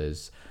love.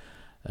 There's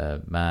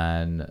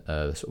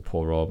the sort of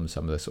Porom,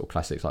 some of the sort of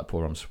classics like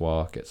Porom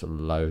Soir gets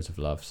loads of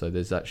love. So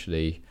there's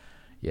actually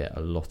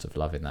a lot of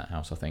love in that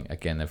house, I think.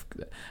 Again,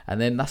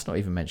 and then that's not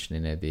even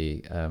mentioning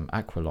the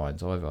aqua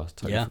lines either. I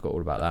totally forgot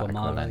all about that.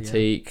 Aqua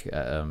Antique,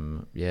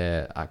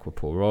 Aqua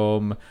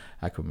Porom,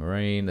 Aqua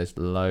Marine. There's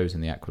loads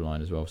in the aqua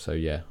line as well. So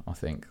I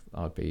think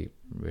I'd be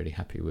really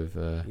happy with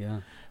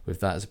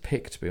that as a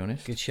pick, to be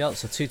honest. Good shout.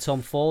 So 2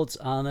 Tom Fords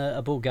and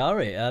a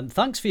Bulgari.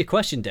 Thanks for your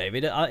question,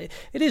 David.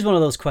 It is one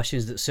of those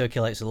questions that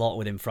circulates a lot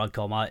within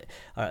Fragcom.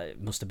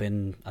 It must have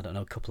been, I don't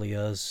know, a couple of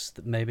years,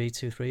 maybe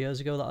 2-3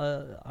 years ago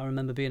that I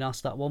remember being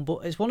asked that one. But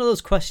it's one of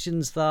those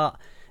questions that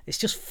it's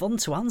just fun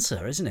to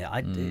answer, isn't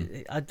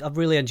it? I've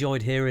really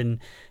enjoyed hearing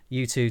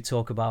you two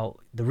talk about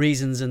the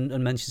reasons and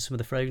mention some of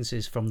the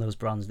fragrances from those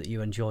brands that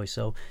you enjoy.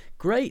 So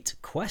great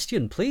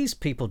question. Please,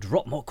 people,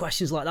 drop more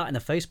questions like that in the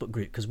Facebook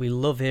group, because we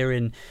love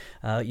hearing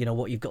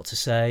what you've got to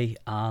say,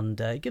 and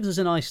it gives us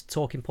a nice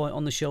talking point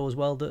on the show as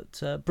well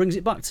that brings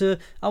it back to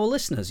our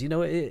listeners. It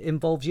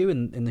involves you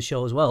in the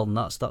show as well, and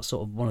that's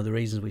sort of one of the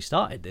reasons we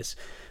started this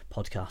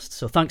podcast.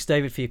 So thanks,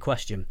 David, for your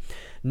question.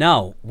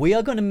 Now we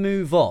are going to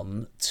move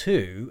on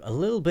to a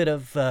little bit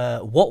of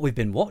what we've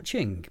been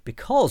watching,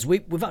 because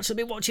we've actually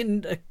been watching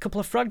a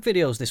couple of frag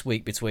videos this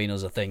week between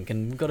us, I think,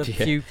 and we've got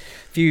a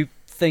few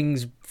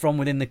things from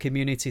within the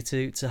community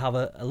to have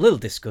a little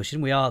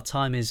discussion.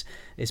 Time is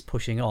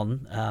pushing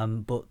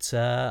on, but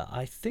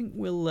I think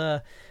we'll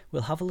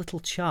have a little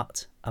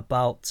chat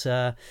about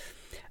a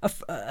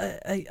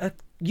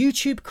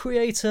YouTube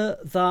creator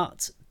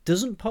that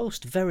doesn't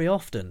post very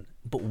often,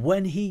 but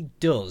when he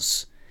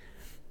does,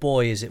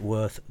 boy, is it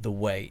worth the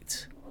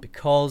wait,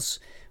 because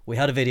we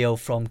had a video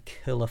from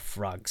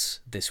Killafrags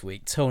this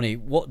week. Tony,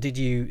 what did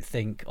you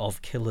think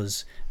of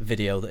Killer's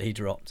video that he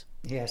dropped?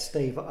 Yeah,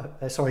 Steve.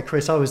 Sorry,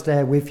 Chris. I was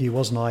there with you,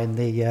 wasn't I, in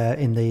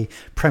the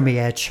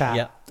premiere chat?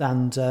 Yeah.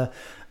 And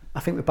I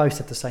think we both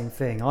said the same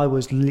thing. I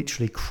was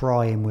literally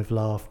crying with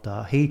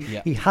laughter. He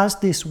has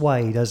this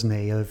way, doesn't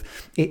he, of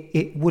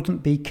it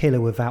wouldn't be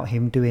Killer without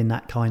him doing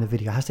that kind of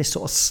video. It has this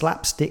sort of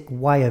slapstick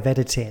way of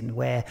editing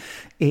where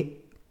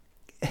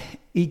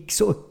he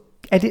sort of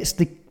edits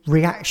the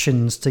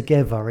reactions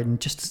together in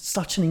just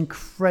such an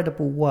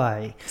incredible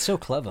way. So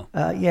clever.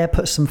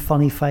 Put some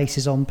funny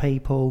faces on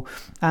people,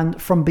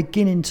 and from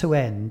beginning to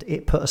end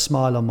it put a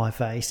smile on my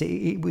face.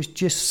 It was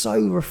just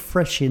so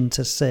refreshing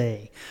to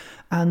see.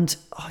 And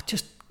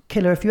just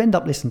Killer, if you end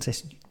up listening to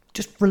this,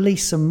 just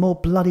release some more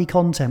bloody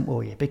content,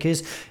 will you?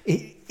 Because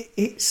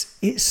it's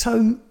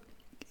so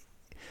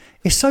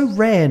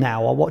rare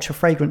now. I watch a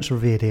fragrance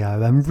review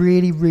video and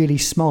really, really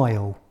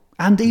smile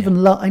and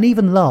even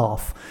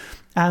laugh.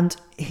 And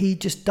he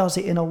just does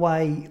it in a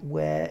way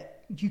where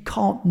you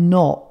can't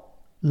not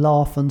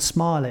laugh and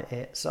smile at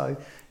it. So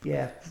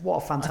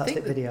what a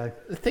fantastic video.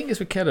 The thing is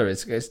with Keller,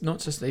 it's not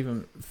just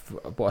even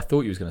what I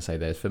thought you was going to say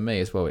there. For me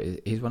as well,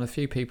 he's one of the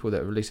few people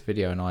that release a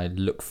video and I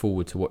look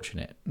forward to watching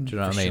it. Do you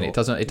know what I mean?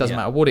 Sure. It doesn't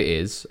matter what it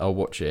is, I'll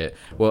watch it.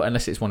 Well,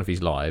 unless it's one of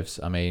his lives.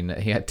 I mean,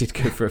 he did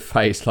go for a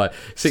phase like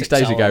 6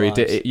 days ago. Lives.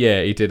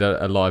 He did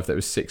a live that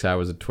was 6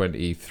 hours and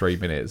 23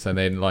 minutes, and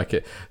then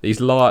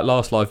his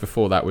last live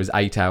before that was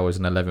 8 hours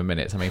and 11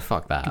 minutes. I mean,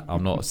 fuck that.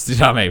 I'm not. You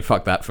know what I mean?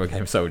 Fuck that for a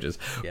Game of Soldiers.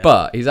 Yeah.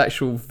 But his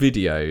actual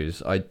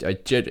videos,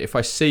 if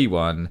I see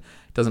one,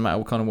 doesn't matter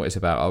what it's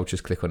about, I'll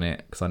just click on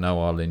it because I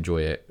know I'll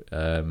enjoy it.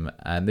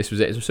 And this was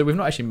it. So we've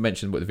not actually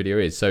mentioned what the video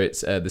is. So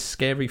it's the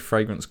Scary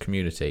Fragrance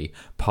Community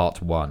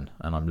Part 1,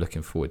 and I'm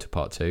looking forward to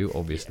Part 2,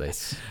 obviously.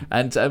 Yes.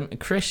 And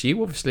Chris,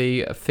 you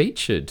obviously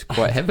featured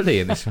quite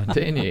heavily in this one,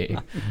 didn't you?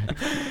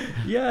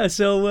 Yeah.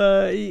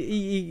 So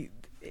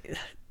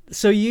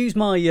So you use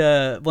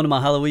my one of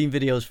my Halloween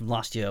videos from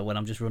last year when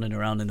I'm just running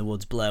around in the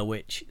woods, Blair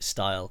Witch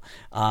style.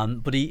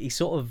 But he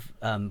sort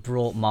of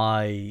brought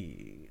my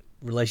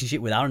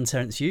relationship with Aaron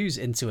Terrence Hughes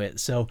into it.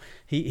 So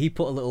he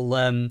put a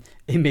little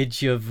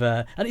image of,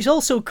 and it's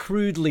also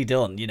crudely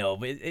done,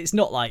 it's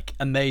not like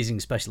amazing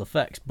special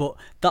effects, but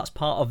that's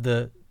part of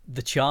the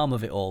charm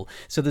of it all.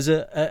 So there's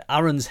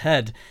Aaron's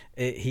head.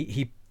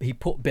 He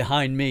put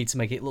behind me to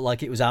make it look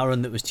like it was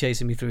Aaron that was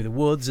chasing me through the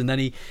woods, and then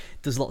he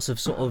does lots of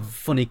sort of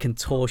funny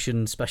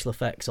contortion special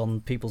effects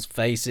on people's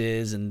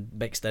faces and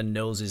makes their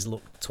noses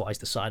look twice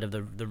the size of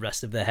the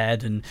rest of their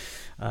head, and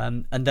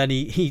then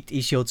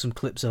he showed some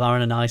clips of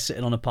Aaron and I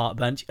sitting on a park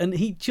bench, and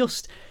he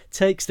just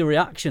takes the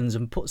reactions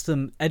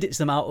and edits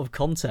them out of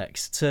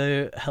context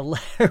to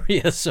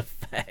hilarious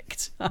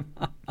effect.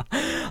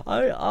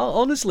 I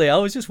honestly, I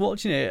was just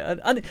watching it,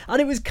 and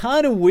it was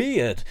kind of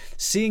weird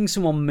seeing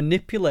someone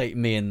manipulate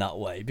me in that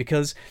way,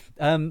 because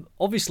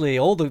obviously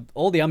all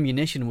the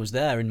ammunition was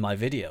there in my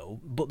video,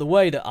 but the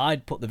way that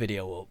I'd put the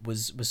video up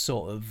was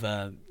sort of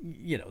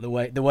the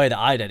way that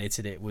I'd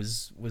edited it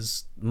was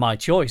my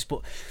choice.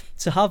 But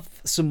to have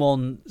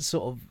someone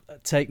sort of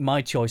take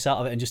my choice out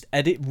of it and just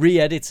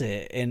re-edit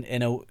it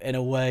in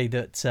a way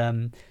that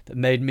that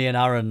made me and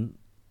Aaron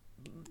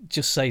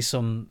just say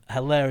some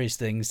hilarious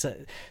things,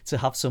 to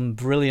have some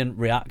brilliant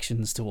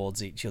reactions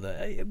towards each other.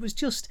 It was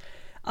just,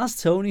 as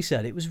Tony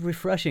said, it was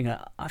refreshing.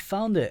 I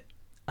found it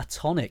a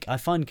tonic. I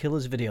find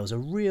Killer's videos a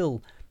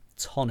real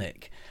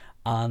tonic,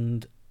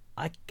 and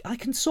I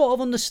can sort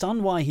of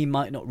understand why he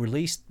might not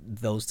release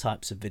those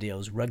types of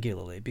videos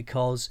regularly,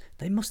 because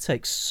they must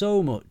take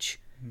so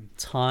much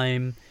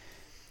time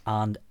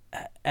and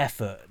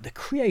effort. The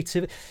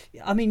creativity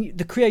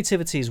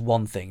is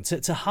one thing.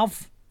 To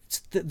have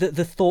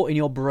the thought in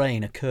your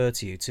brain occur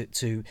to you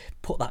to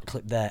put that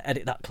clip there,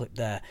 edit that clip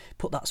there,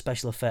 put that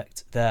special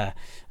effect there,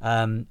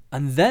 and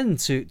then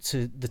to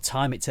the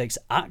time it takes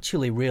to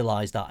actually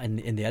realise that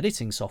in the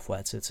editing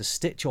software to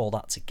stitch all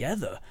that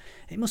together,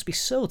 it must be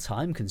so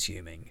time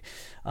consuming.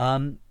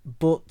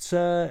 But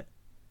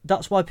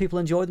that's why people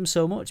enjoy them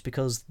so much,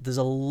 because there's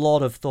a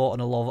lot of thought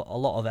and a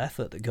lot of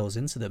effort that goes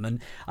into them.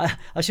 And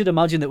I should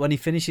imagine that when he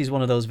finishes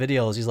one of those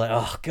videos, he's like,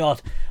 oh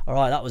God, all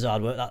right, that was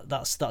hard work.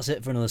 That's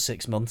it for another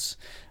 6 months.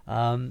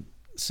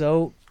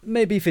 So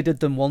maybe if he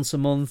did them once a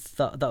month,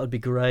 that would be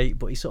great.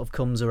 But he sort of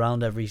comes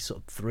around every sort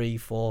of 3,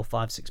 4,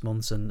 5, 6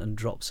 months and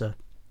drops a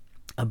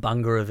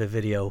banger of a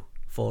video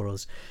for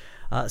us.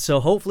 So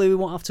hopefully we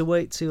won't have to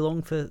wait too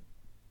long for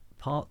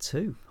part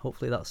 2.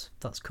 Hopefully that's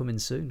coming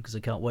soon, because I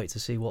can't wait to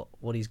see what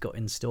he's got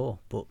in store.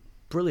 But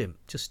brilliant,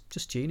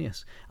 just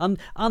genius. And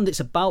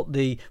it's about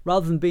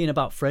rather than being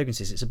about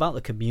fragrances, it's about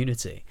the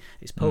community.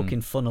 It's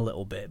poking fun a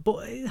little bit,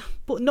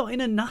 but not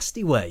in a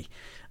nasty way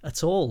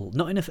at all,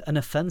 not in an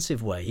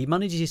offensive way. He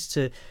manages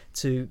to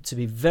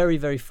be very,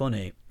 very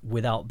funny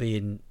without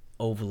being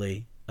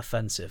overly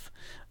offensive.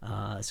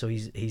 So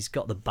he's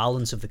got the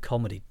balance of the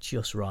comedy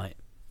just right.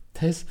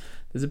 There's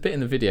a bit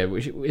in the video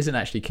which isn't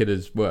actually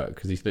Killer's work,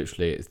 because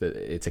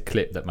it's a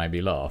clip that made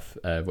me laugh,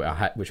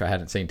 which I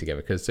hadn't seen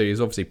together. So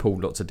he's obviously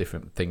pulled lots of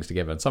different things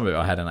together, and some of it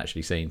I hadn't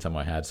actually seen, some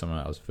I had, some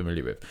I was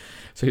familiar with.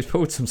 So he's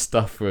pulled some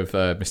stuff with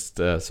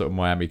Mr. sort of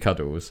Miami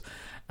Cuddles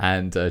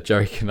and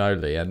Joey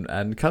Cannoli,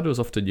 and Cuddles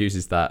often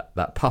uses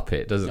that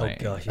puppet, doesn't he? Oh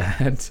gosh,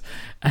 yeah.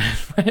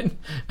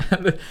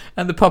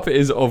 And the puppet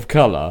is of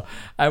colour,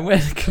 and when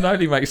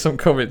Cannoli makes some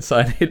comment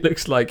saying it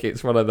looks like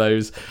it's one of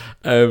those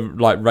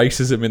like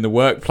racism in the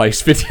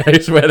workplace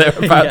videos where they're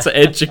about to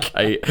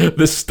educate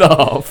the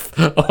staff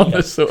on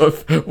the sort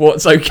of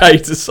what's okay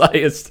to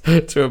say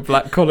to a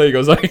black colleague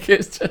or something,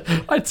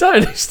 I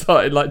totally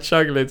started like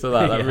chugging to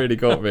that. That really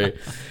got me.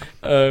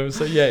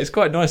 So yeah, it's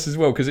quite nice as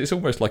well, because it's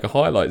almost like a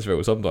highlights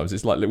reel sometimes.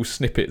 It's like little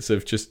snippets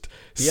of just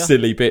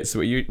silly bits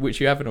which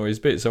you have in all his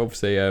bits. So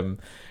obviously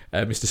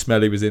Mr.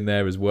 Smelly was in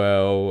there as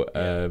well,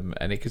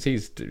 and because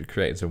he's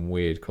creating some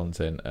weird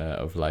content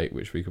of late,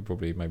 which we could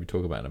probably maybe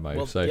talk about in a moment.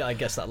 Well, so yeah, I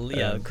guess that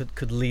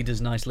could lead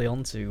us nicely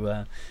on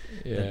to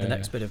the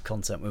next bit of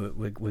content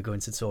we're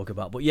going to talk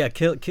about. But yeah,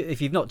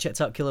 if you've not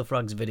checked out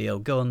Killafrags' video,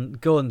 go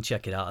and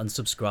check it out and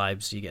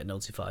subscribe so you get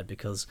notified,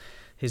 because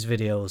his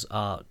videos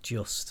are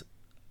just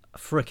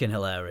freaking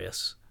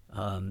hilarious.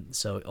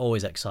 So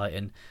always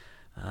exciting.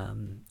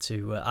 And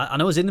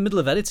I was in the middle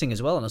of editing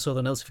as well, and I saw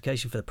the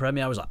notification for the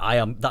premiere. I was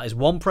like, that is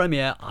one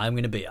premiere I'm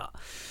going to be at.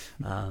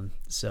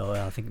 So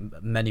I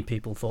think many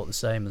people thought the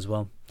same as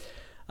well.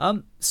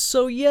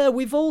 So yeah,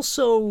 we've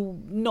also,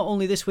 not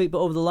only this week but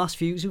over the last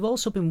few weeks, we've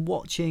also been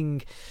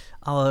watching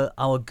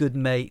our good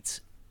mate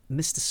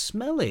Mr.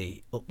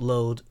 Smelly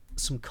upload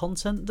some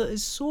content that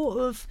is sort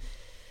of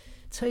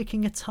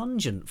taking a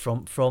tangent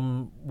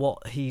from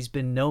what he's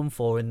been known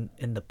for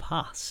in the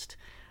past.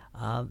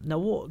 Now,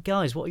 what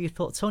are your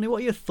thoughts, Tony?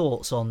 What are your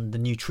thoughts on the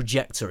new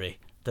trajectory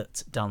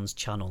that Dan's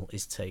channel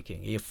is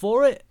taking? Are you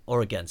for it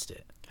or against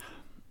it?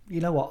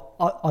 You know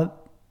what?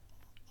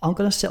 I'm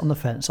going to sit on the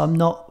fence. I'm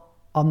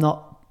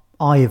not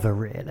either,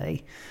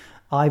 really.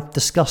 I've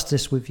discussed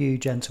this with you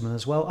gentlemen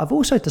as well. I've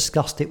also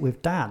discussed it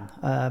with Dan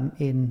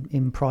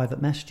in private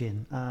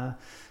messaging.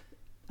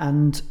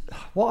 And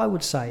what I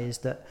would say is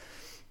that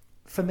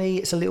for me,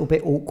 it's a little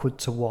bit awkward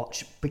to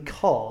watch,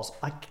 because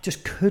I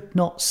just could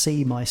not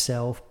see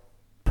myself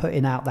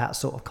putting out that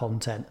sort of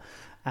content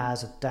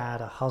as a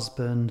dad, a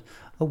husband,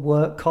 a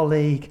work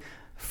colleague,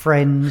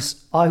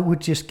 friends. I would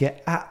just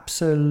get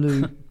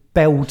absolute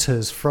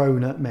belters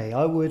thrown at me.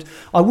 I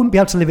wouldn't be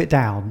able to live it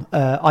down.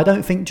 I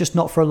don't think, just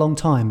not for a long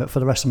time, but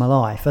for the rest of my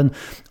life. And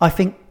I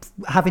think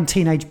having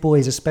teenage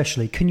boys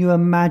especially, can you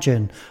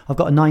imagine? I've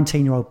got a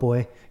 19-year-old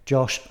boy,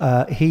 Josh.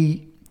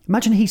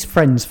 Imagine his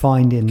friends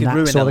finding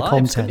that sort of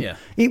content.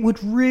 It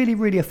would really,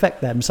 really affect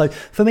them. So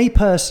for me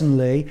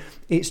personally,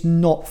 it's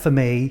not for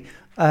me.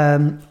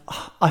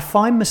 I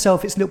find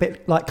myself, it's a little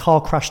bit like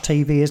car crash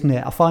TV, isn't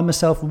it? I find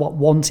myself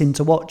wanting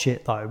to watch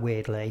it though,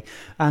 weirdly.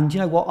 And you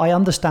know what? I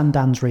understand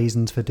Dan's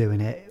reasons for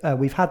doing it.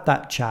 We've had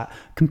that chat.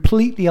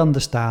 Completely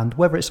understand.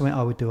 Whether it's something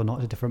I would do or not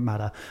is a different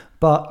matter.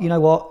 But you know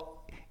what?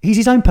 He's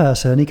his own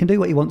person. He can do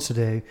what he wants to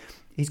do.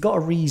 He's got a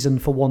reason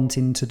for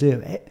wanting to do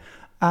it.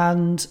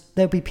 And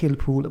there'll be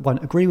people that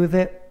won't agree with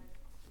it.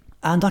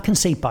 And I can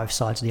see both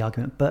sides of the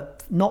argument,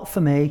 but not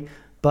for me.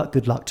 But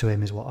good luck to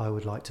him is what I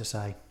would like to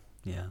say.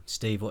 Yeah.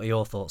 Steve, what are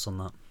your thoughts on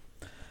that?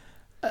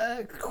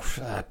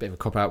 A bit of a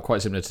cop-out,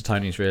 quite similar to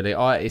Tony's really.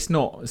 It's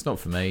not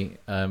for me.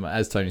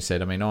 As Tony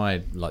said, I mean,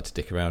 I like to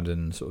dick around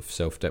and sort of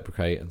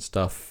self-deprecate and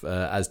stuff,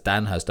 as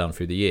Dan has done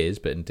through the years,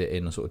 but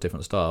in a sort of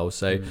different style.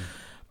 So,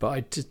 but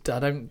I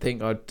don't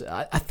think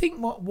I think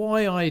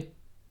why I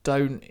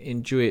don't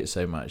enjoy it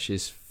so much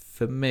is,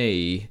 for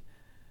me,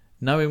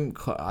 knowing,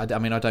 I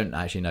mean, I don't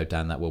actually know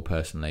Dan that well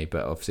personally,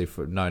 but obviously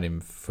knowing him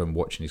from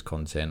watching his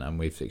content, and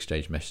we've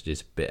exchanged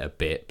messages a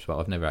bit, but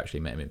I've never actually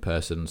met him in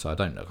person, so I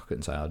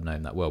couldn't say I'd know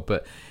him that well.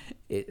 But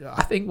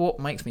I think what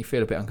makes me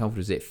feel a bit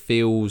uncomfortable is it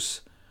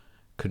feels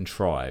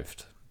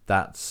contrived.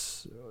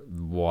 That's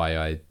why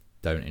I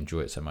don't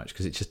enjoy it so much,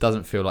 because it just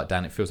doesn't feel like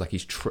Dan. It feels like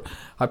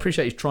I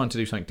appreciate he's trying to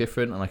do something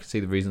different, and I can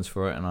see the reasons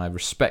for it, and I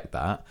respect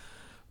that,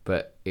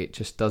 but it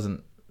just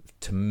doesn't,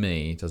 to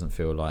me, doesn't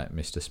feel like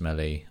Mr.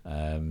 Smelly.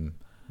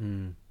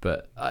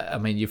 But I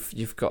mean,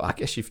 you've got, I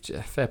guess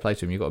fair play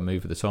to him. You've got to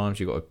move with the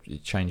times. You've got to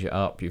change it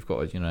up. You've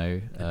got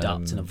to,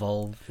 Adapt and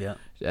evolve. Yeah.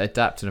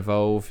 Adapt and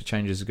evolve.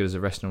 Change is as good as the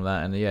rest and all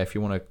that. And yeah, if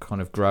you want to kind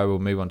of grow or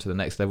move on to the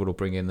next level, or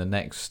bring in the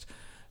next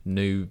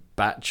new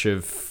batch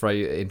of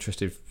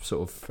interested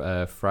sort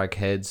of frag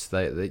heads,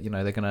 they're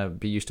going to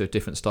be used to a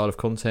different style of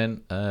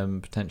content,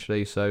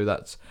 potentially. So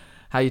that's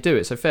how you do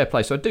it. So fair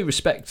play. So I do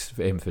respect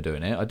him for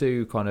doing it. I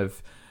do kind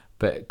of.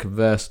 But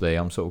conversely,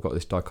 I'm sort of got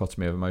this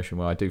dichotomy of emotion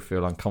where I do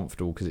feel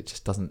uncomfortable, because it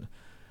just doesn't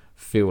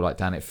feel like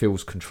Dan. It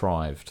feels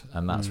contrived,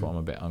 and that's what I'm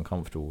a bit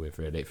uncomfortable with,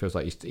 really. It feels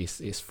like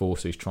he's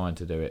forced, he's trying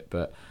to do it.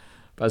 But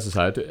as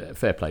I say,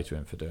 fair play to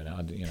him for doing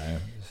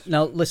it.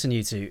 Now, listen,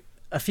 you two.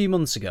 A few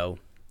months ago,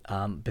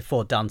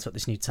 before Dan took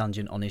this new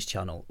tangent on his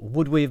channel,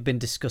 would we have been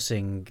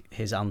discussing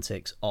his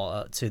antics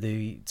to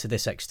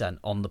this extent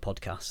on the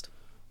podcast?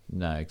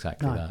 No,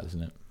 exactly that,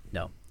 isn't it?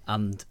 No.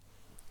 And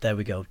there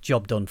we go.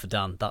 Job done for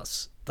Dan.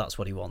 That's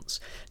what he wants.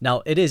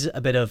 Now, it is a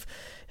bit of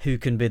who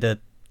can be the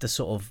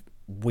sort of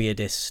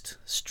weirdest,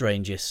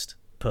 strangest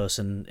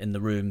person in the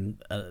room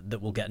that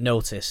will get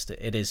noticed.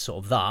 It is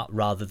sort of that,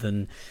 rather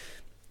than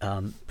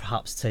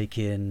perhaps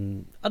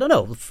taking, I don't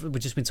know, we've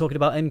just been talking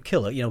about him,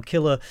 Killer.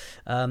 Killer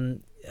has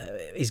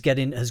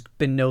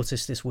been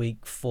noticed this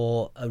week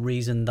for a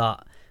reason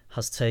that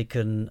has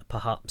taken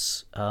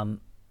perhaps a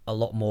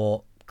lot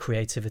more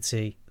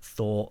creativity,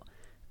 thought,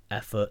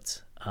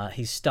 effort.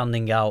 He's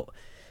standing out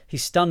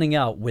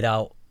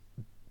without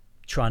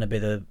trying to be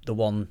the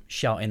one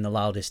shouting the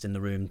loudest in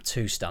the room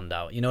to stand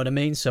out. You know what I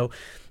mean? So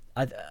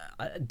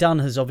Dan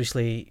has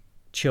obviously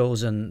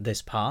chosen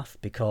this path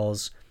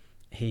because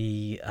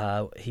he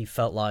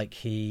felt like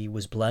he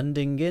was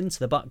blending into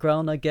the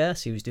background, I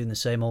guess. He was doing the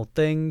same old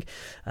thing.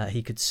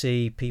 He could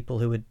see people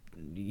who would,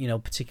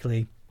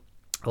 particularly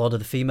a lot of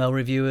the female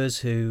reviewers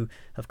who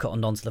have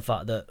cottoned on to the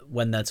fact that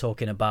when they're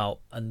talking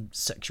about and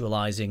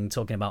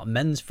talking about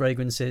men's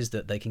fragrances,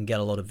 that they can get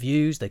a lot of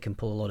views, they can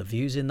pull a lot of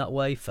views in that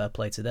way. Fair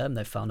play to them.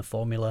 They've found a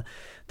formula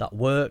that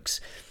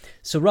works.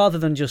 So rather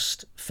than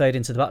just fade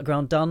into the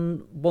background,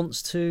 Dan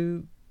wants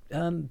to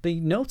be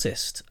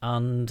noticed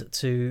and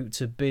to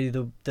be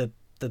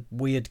the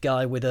weird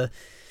guy with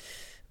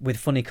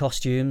funny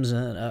costumes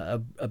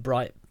and a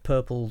bright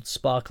purple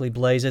sparkly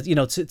blazer,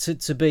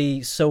 to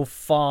be so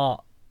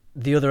far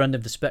the other end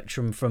of the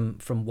spectrum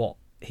from what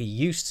he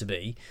used to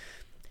be.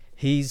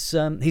 He's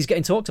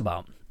getting talked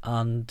about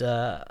and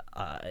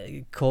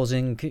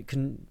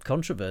causing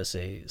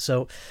controversy.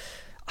 So,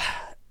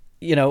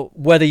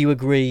 whether you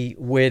agree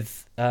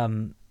with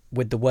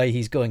the way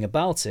he's going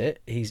about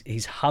it,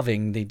 he's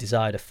having the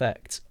desired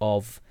effect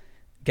of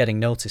getting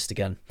noticed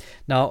again.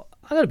 Now,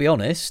 I gotta be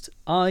honest,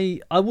 I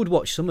would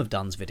watch some of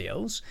Dan's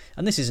videos,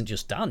 and this isn't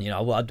just Dan.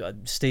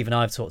 Steve and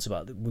I have talked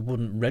about that we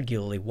wouldn't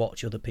regularly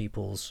watch other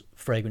people's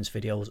fragrance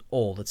videos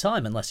all the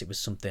time unless it was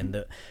something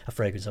that a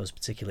fragrance I was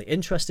particularly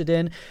interested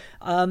in.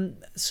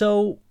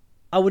 So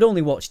I would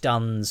only watch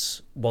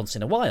Dan's once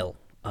in a while.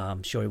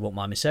 I'm sure he won't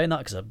mind me saying that,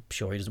 because I'm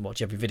sure he doesn't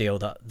watch every video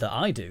that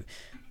I do.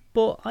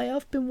 But I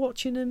have been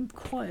watching him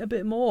quite a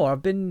bit more.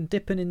 I've been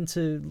dipping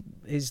into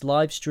his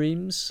live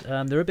streams.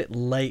 They're a bit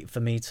late for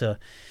me to...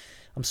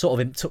 I'm sort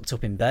of tucked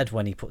up in bed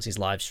when he puts his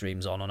live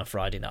streams on a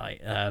Friday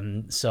night.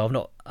 So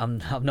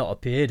I've not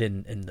appeared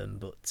in them,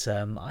 but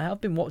I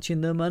have been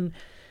watching them, and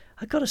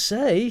I gotta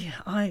say,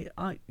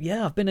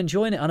 I've been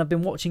enjoying it, and I've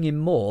been watching him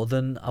more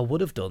than I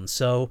would have done.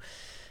 So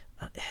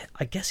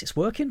I guess it's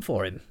working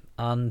for him.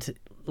 And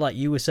like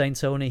you were saying,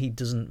 Tony, he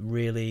doesn't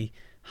really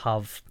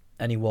have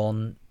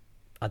anyone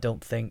I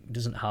don't think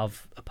doesn't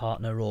have a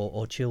partner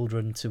or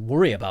children to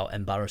worry about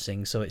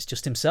embarrassing, so it's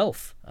just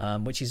himself,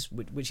 which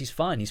is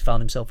fine. He's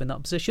found himself in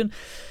that position,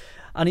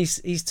 and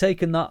he's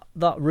taken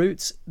that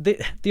route.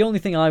 The only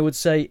thing I would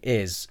say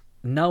is,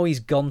 now he's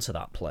gone to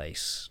that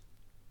place,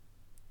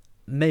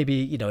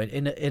 maybe,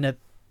 in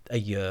a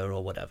year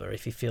or whatever,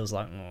 if he feels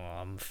like,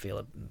 I'm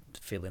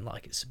feeling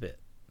like it's a bit,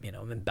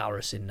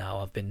 embarrassing now.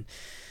 I've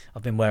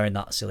been wearing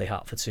that silly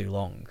hat for too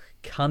long.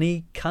 Can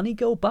he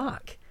go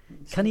back?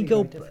 Can he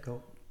go?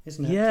 Difficult,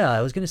 isn't it? Yeah,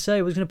 I was going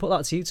to put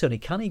that to you, Tony.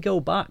 Can he go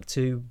back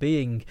to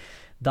being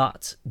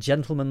that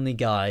gentlemanly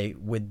guy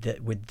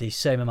with the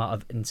same amount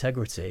of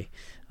integrity?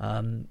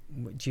 Do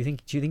you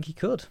think he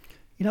could?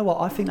 You know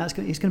what? I think it's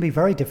going to be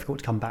very difficult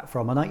to come back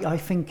from, and I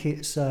think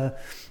it's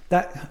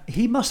that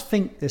he must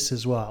think this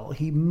as well.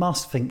 He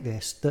must think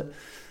this, that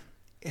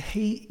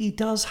he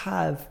does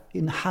have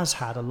and has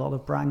had a lot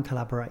of brand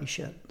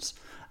collaborations,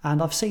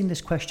 and I've seen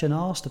this question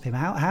asked of him: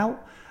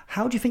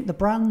 how do you think the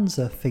brands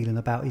are feeling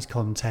about his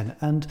content,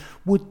 and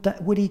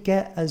would he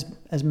get as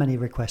many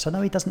requests? I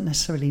know he doesn't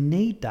necessarily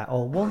need that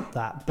or want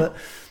that, but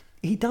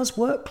he does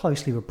work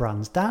closely with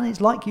brands. Dan,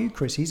 it's like you,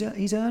 Chris.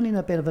 He's earning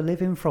a bit of a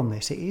living from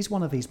this. It is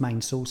one of his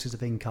main sources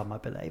of income, I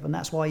believe, and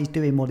that's why he's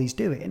doing what he's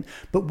doing.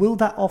 But will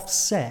that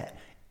offset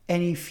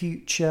any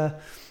future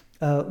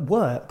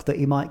work that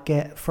he might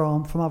get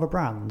from other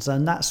brands?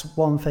 And that's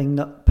one thing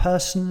that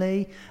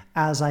personally,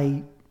 as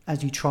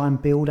you try and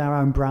build our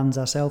own brands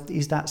ourselves,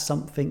 is that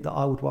something that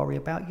I would worry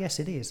about? Yes,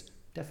 it is,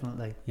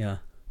 definitely. Yeah.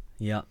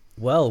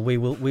 Well, we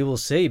will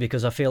see,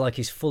 because I feel like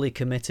he's fully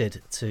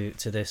committed to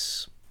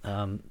this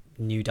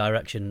new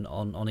direction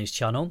on his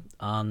channel,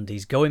 and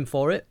he's going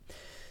for it.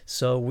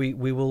 So we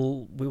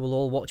will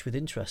all watch with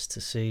interest to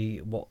see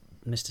what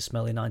Mr.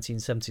 Smelly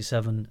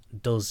 1977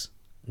 does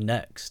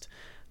next,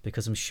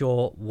 because I'm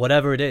sure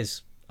whatever it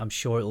is, I'm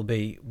sure it'll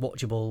be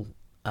watchable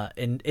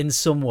in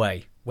some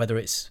way, whether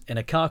it's in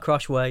a car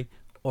crash way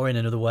or in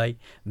another way.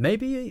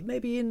 Maybe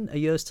in a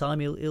year's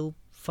time he'll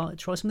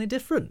try something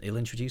different. He'll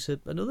introduce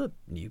another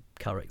new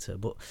character,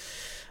 but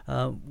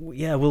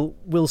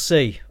we'll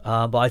see.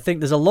 But I think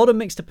there's a lot of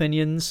mixed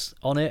opinions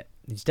on it.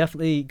 He's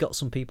definitely got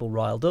some people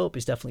riled up.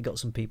 He's definitely got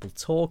some people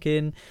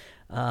talking,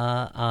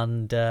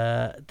 and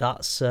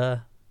that's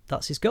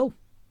his goal.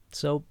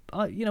 So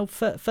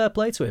fair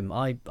play to him.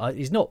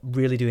 He's not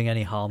really doing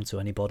any harm to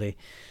anybody.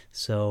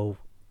 So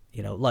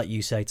like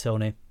you say,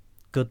 Tony,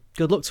 good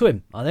luck to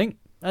him, I think.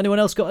 Anyone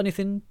else got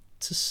anything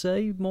to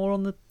say more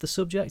on the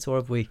subject, or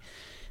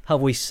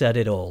have we said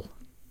it all?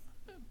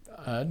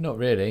 Not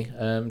really.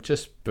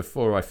 Just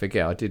before I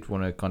forget, I did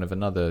want to kind of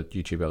another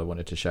YouTuber I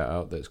wanted to shout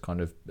out that's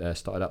kind of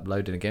started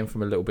uploading again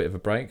from a little bit of a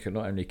break.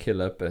 Not only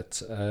Killer,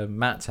 but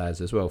Matt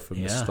has as well,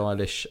 from the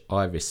Stylish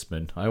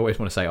Irishman. I always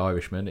want to say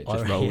Irishman. It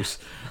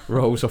just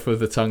rolls off of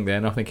the tongue there,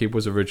 and I think he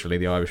was originally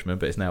the Irishman,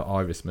 but it's now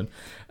Irishman.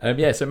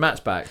 So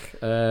Matt's back.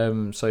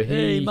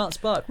 Hey, Matt's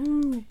back.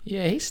 Woo.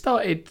 Yeah, he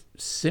started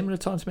similar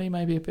time to me,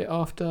 maybe a bit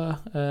after,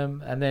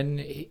 and then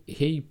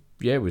he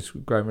was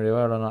growing really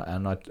well,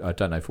 and I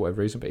don't know for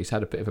whatever reason, but he's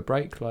had a bit of a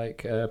break,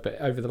 but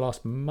over the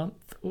last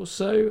month or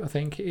so, I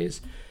think it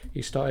is,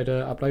 he started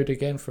uploading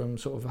again from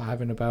sort of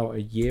having about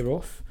a year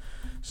off.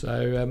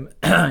 So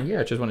I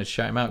just wanted to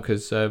shout him out,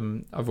 because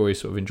I've always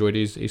sort of enjoyed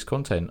his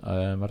content.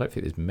 I don't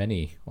think there's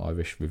many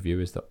Irish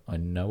reviewers that I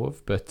know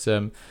of, but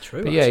true.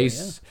 But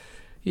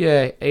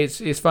yeah,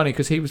 it's funny,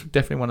 because he was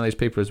definitely one of those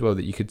people as well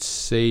that you could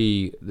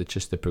see the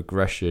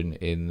progression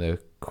in the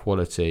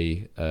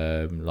quality,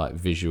 like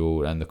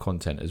visual, and the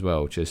content as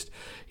well. Just,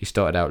 he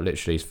started out,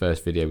 literally his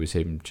first video was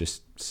him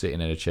just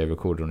sitting in a chair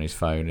recording on his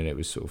phone, and it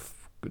was sort of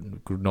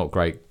not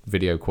great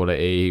video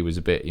quality. He was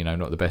a bit,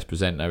 not the best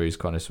presenter. He was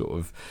kind of sort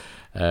of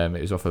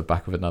it was off the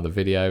back of another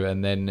video,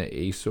 and then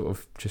he sort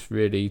of just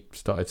really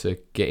started to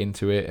get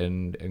into it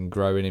and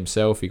grow in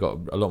himself. He got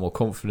a lot more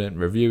confident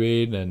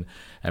reviewing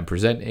and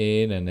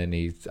presenting, and then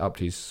he upped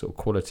his sort of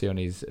quality on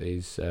his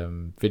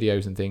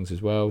videos and things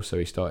as well. So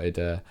he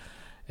started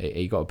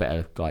he got a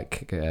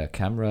better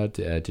camera,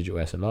 digital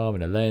SLR,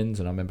 and a lens.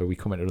 And I remember we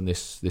commented on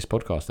this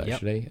podcast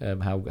actually,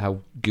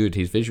 how good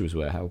his visuals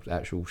were, how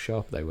actual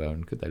sharp they were,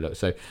 and good they look.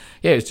 So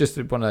yeah, it's just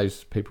one of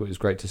those people. It was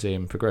great to see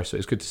him progress. So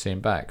it's good to see him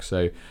back.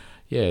 So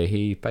yeah,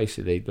 he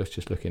basically,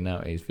 just looking now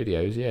at his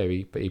videos,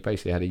 he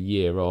basically had a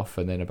year off,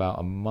 and then about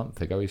a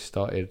month ago he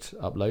started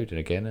uploading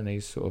again, and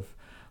he's sort of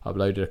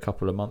uploaded a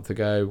couple of months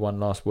ago, one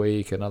last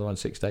week, another one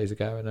 6 days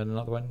ago, and then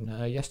another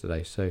one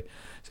yesterday. So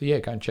yeah,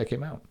 go and check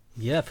him out.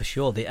 Yeah, for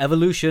sure. The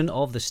evolution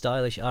of the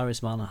Stylish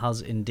Irishman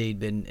has indeed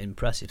been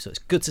impressive. So it's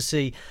good to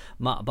see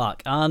Matt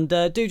back. And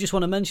do just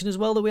want to mention as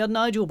well that we had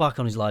Nigel back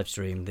on his live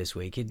stream this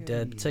week. He'd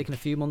taken a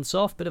few months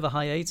off, bit of a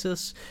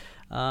hiatus.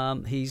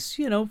 He's,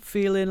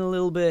 feeling a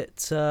little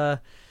bit...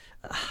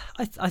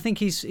 I think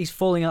he's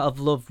falling out of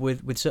love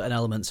with certain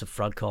elements of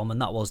Fragcom,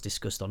 and that was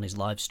discussed on his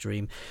live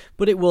stream.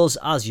 But it was,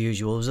 as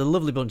usual, there was a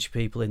lovely bunch of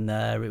people in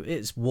there.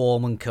 It's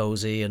warm and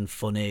cosy and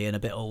funny and a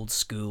bit old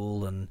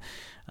school, and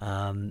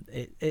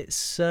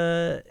It's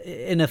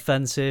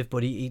inoffensive,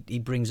 but he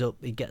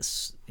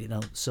gets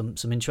some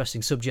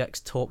interesting subjects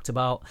talked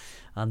about,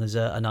 and there's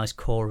a nice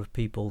core of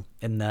people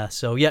in there.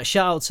 So yeah,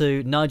 shout out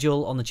to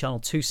Nigel on the channel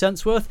 2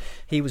 cents worth.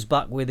 He was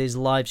back with his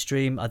live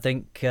stream. I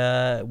think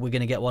we're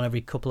going to get one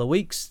every couple of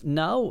weeks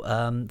now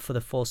for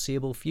the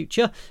foreseeable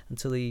future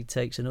until he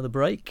takes another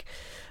break.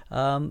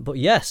 But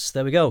yes,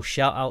 there we go.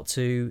 Shout out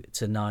to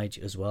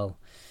Nige as well.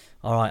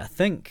 All right, I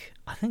think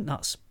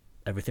that's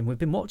everything we've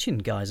been watching,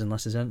 guys,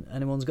 unless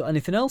anyone's got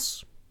anything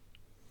else.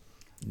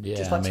 Yeah,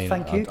 just like to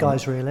thank you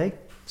guys, really.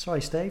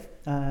 Sorry, Steve.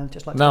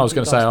 Just like. No, I was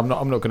going to say I'm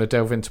not going to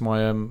delve into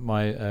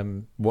my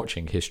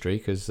watching history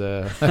because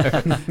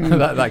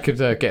that could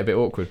get a bit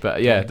awkward.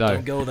 But yeah, no.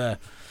 Don't go there.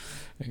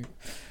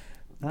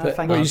 What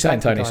are you saying,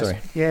 Tony? Sorry.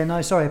 Yeah,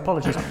 no, sorry.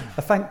 Apologies.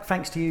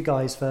 Thanks to you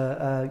guys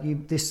for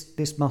you.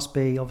 This must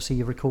be, obviously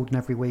you're recording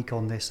every week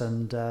on this,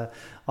 and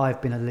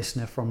I've been a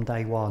listener from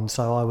day one,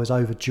 so I was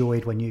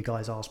overjoyed when you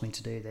guys asked me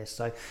to do this.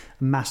 So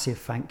massive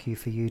thank you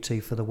for you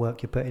two for the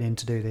work you're putting in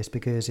to do this,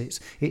 because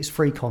it's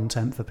free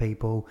content for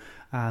people,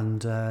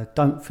 and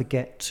don't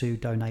forget to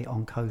donate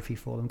on Ko-fi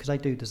for them, because they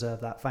do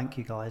deserve that. Thank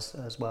you guys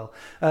as well.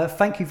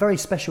 Thank you, very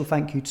special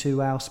thank you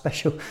to our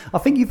special. I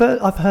think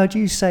I've heard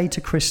you say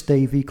to Chris,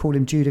 Steve, you call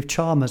him Judith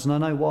Chalmers, and I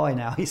know why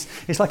now.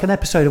 It's like an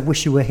episode of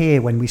Wish You Were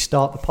Here when we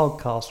start the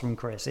podcast from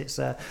Chris. It's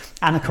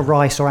Annika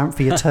Rice or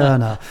Anthea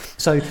Turner.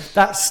 So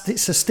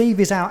Steve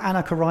is our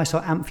Annika Rice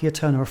or Anthea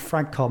Turner of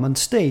Fragcom, and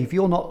Steve,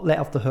 you're not let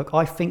off the hook.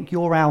 I think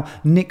you're our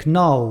Nick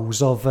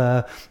Knowles of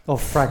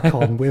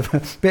Fragcom with a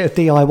bit of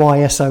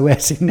DIY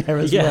SOS in there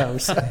as well.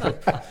 So.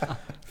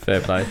 Fair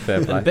play.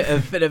 A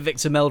bit of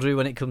Victor Meldrew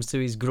when it comes to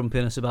his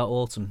grumpiness about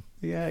autumn.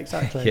 Yeah,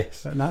 exactly.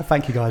 Yes. No,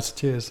 thank you guys.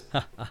 Cheers.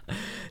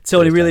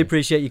 Tony, really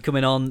appreciate you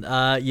coming on.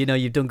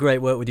 You've done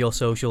great work with your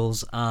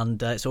socials,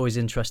 and it's always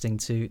interesting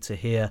to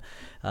hear,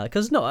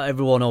 because not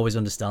everyone always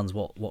understands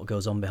what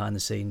goes on behind the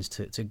scenes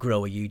to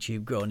grow a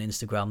YouTube, grow an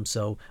Instagram.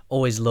 So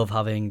always love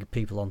having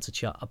people on to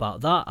chat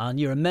about that. And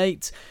you're a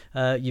mate.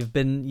 You've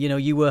been,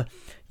 you were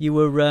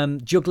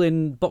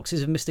juggling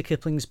boxes of Mr.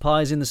 Kipling's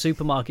pies in the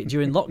supermarket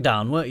during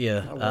lockdown, weren't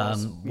you?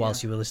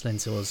 Whilst you were listening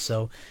to us.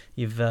 So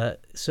you've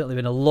certainly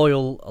been a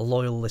loyal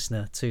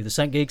listener to the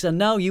Scent Geeks, and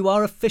now you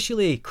are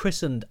officially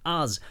christened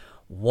as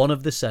one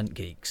of the Scent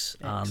Geeks.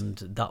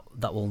 Excellent. And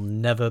that will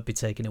never be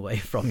taken away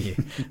from you.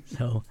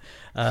 So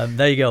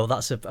there you go.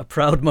 That's a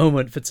proud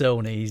moment for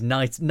Tony. He's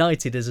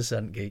knighted as a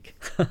Scent Geek.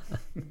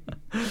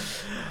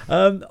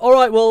 All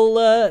right,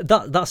 well,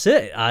 that's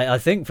it, I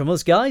think, from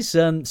us guys.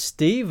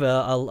 Steve,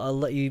 I'll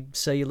let you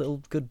say your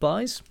little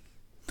goodbyes.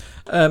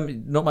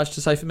 Not much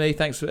to say for me.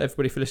 Thanks for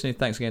everybody for listening.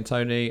 Thanks again,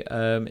 Tony.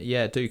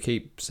 Do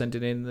keep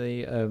sending in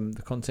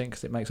the content,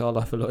 because it makes our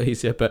life a lot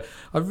easier. But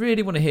I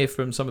really want to hear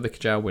from some of the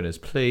Kajal winners.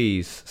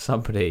 Please,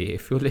 somebody,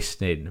 if you're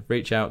listening,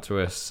 reach out to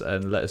us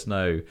and let us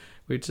know.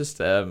 It'd just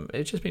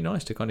be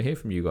nice to kind of hear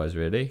from you guys,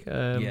 really,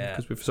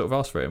 because we've sort of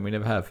asked for it and we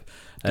never have.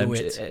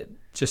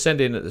 Just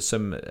send in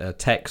some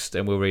text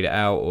and we'll read it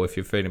out, or if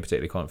you're feeling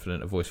particularly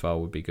confident, a voice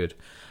file would be good.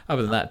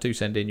 Other than that, do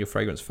send in your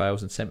fragrance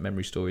fails and scent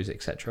memory stories,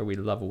 etc. We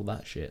love all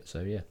that shit.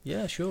 So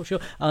yeah, sure.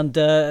 And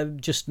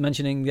just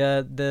mentioning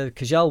the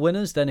Kajal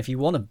winners, then if you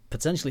want to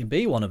potentially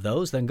be one of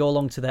those, then go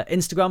along to their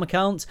Instagram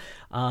account,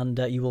 and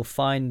you will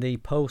find the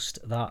post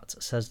that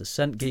says the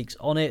Scent Geeks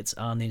on it,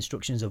 and the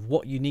instructions of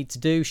what you need to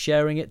do,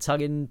 sharing it,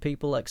 tagging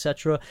people,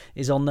 etc.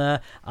 is on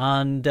there.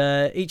 And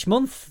each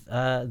month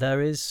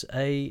there is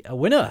a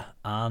winner,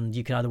 and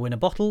you can either win a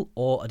bottle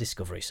or a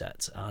discovery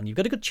set, and you've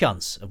got a good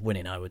chance of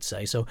winning, I would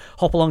say. So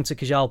hop along to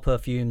Kajal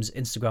Perfume's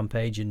Instagram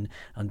page and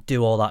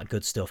do all that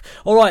good stuff.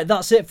 All right,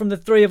 that's it from the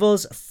three of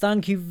us.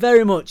 Thank you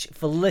very much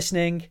for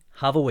listening.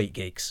 Have a week,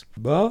 geeks.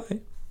 Bye.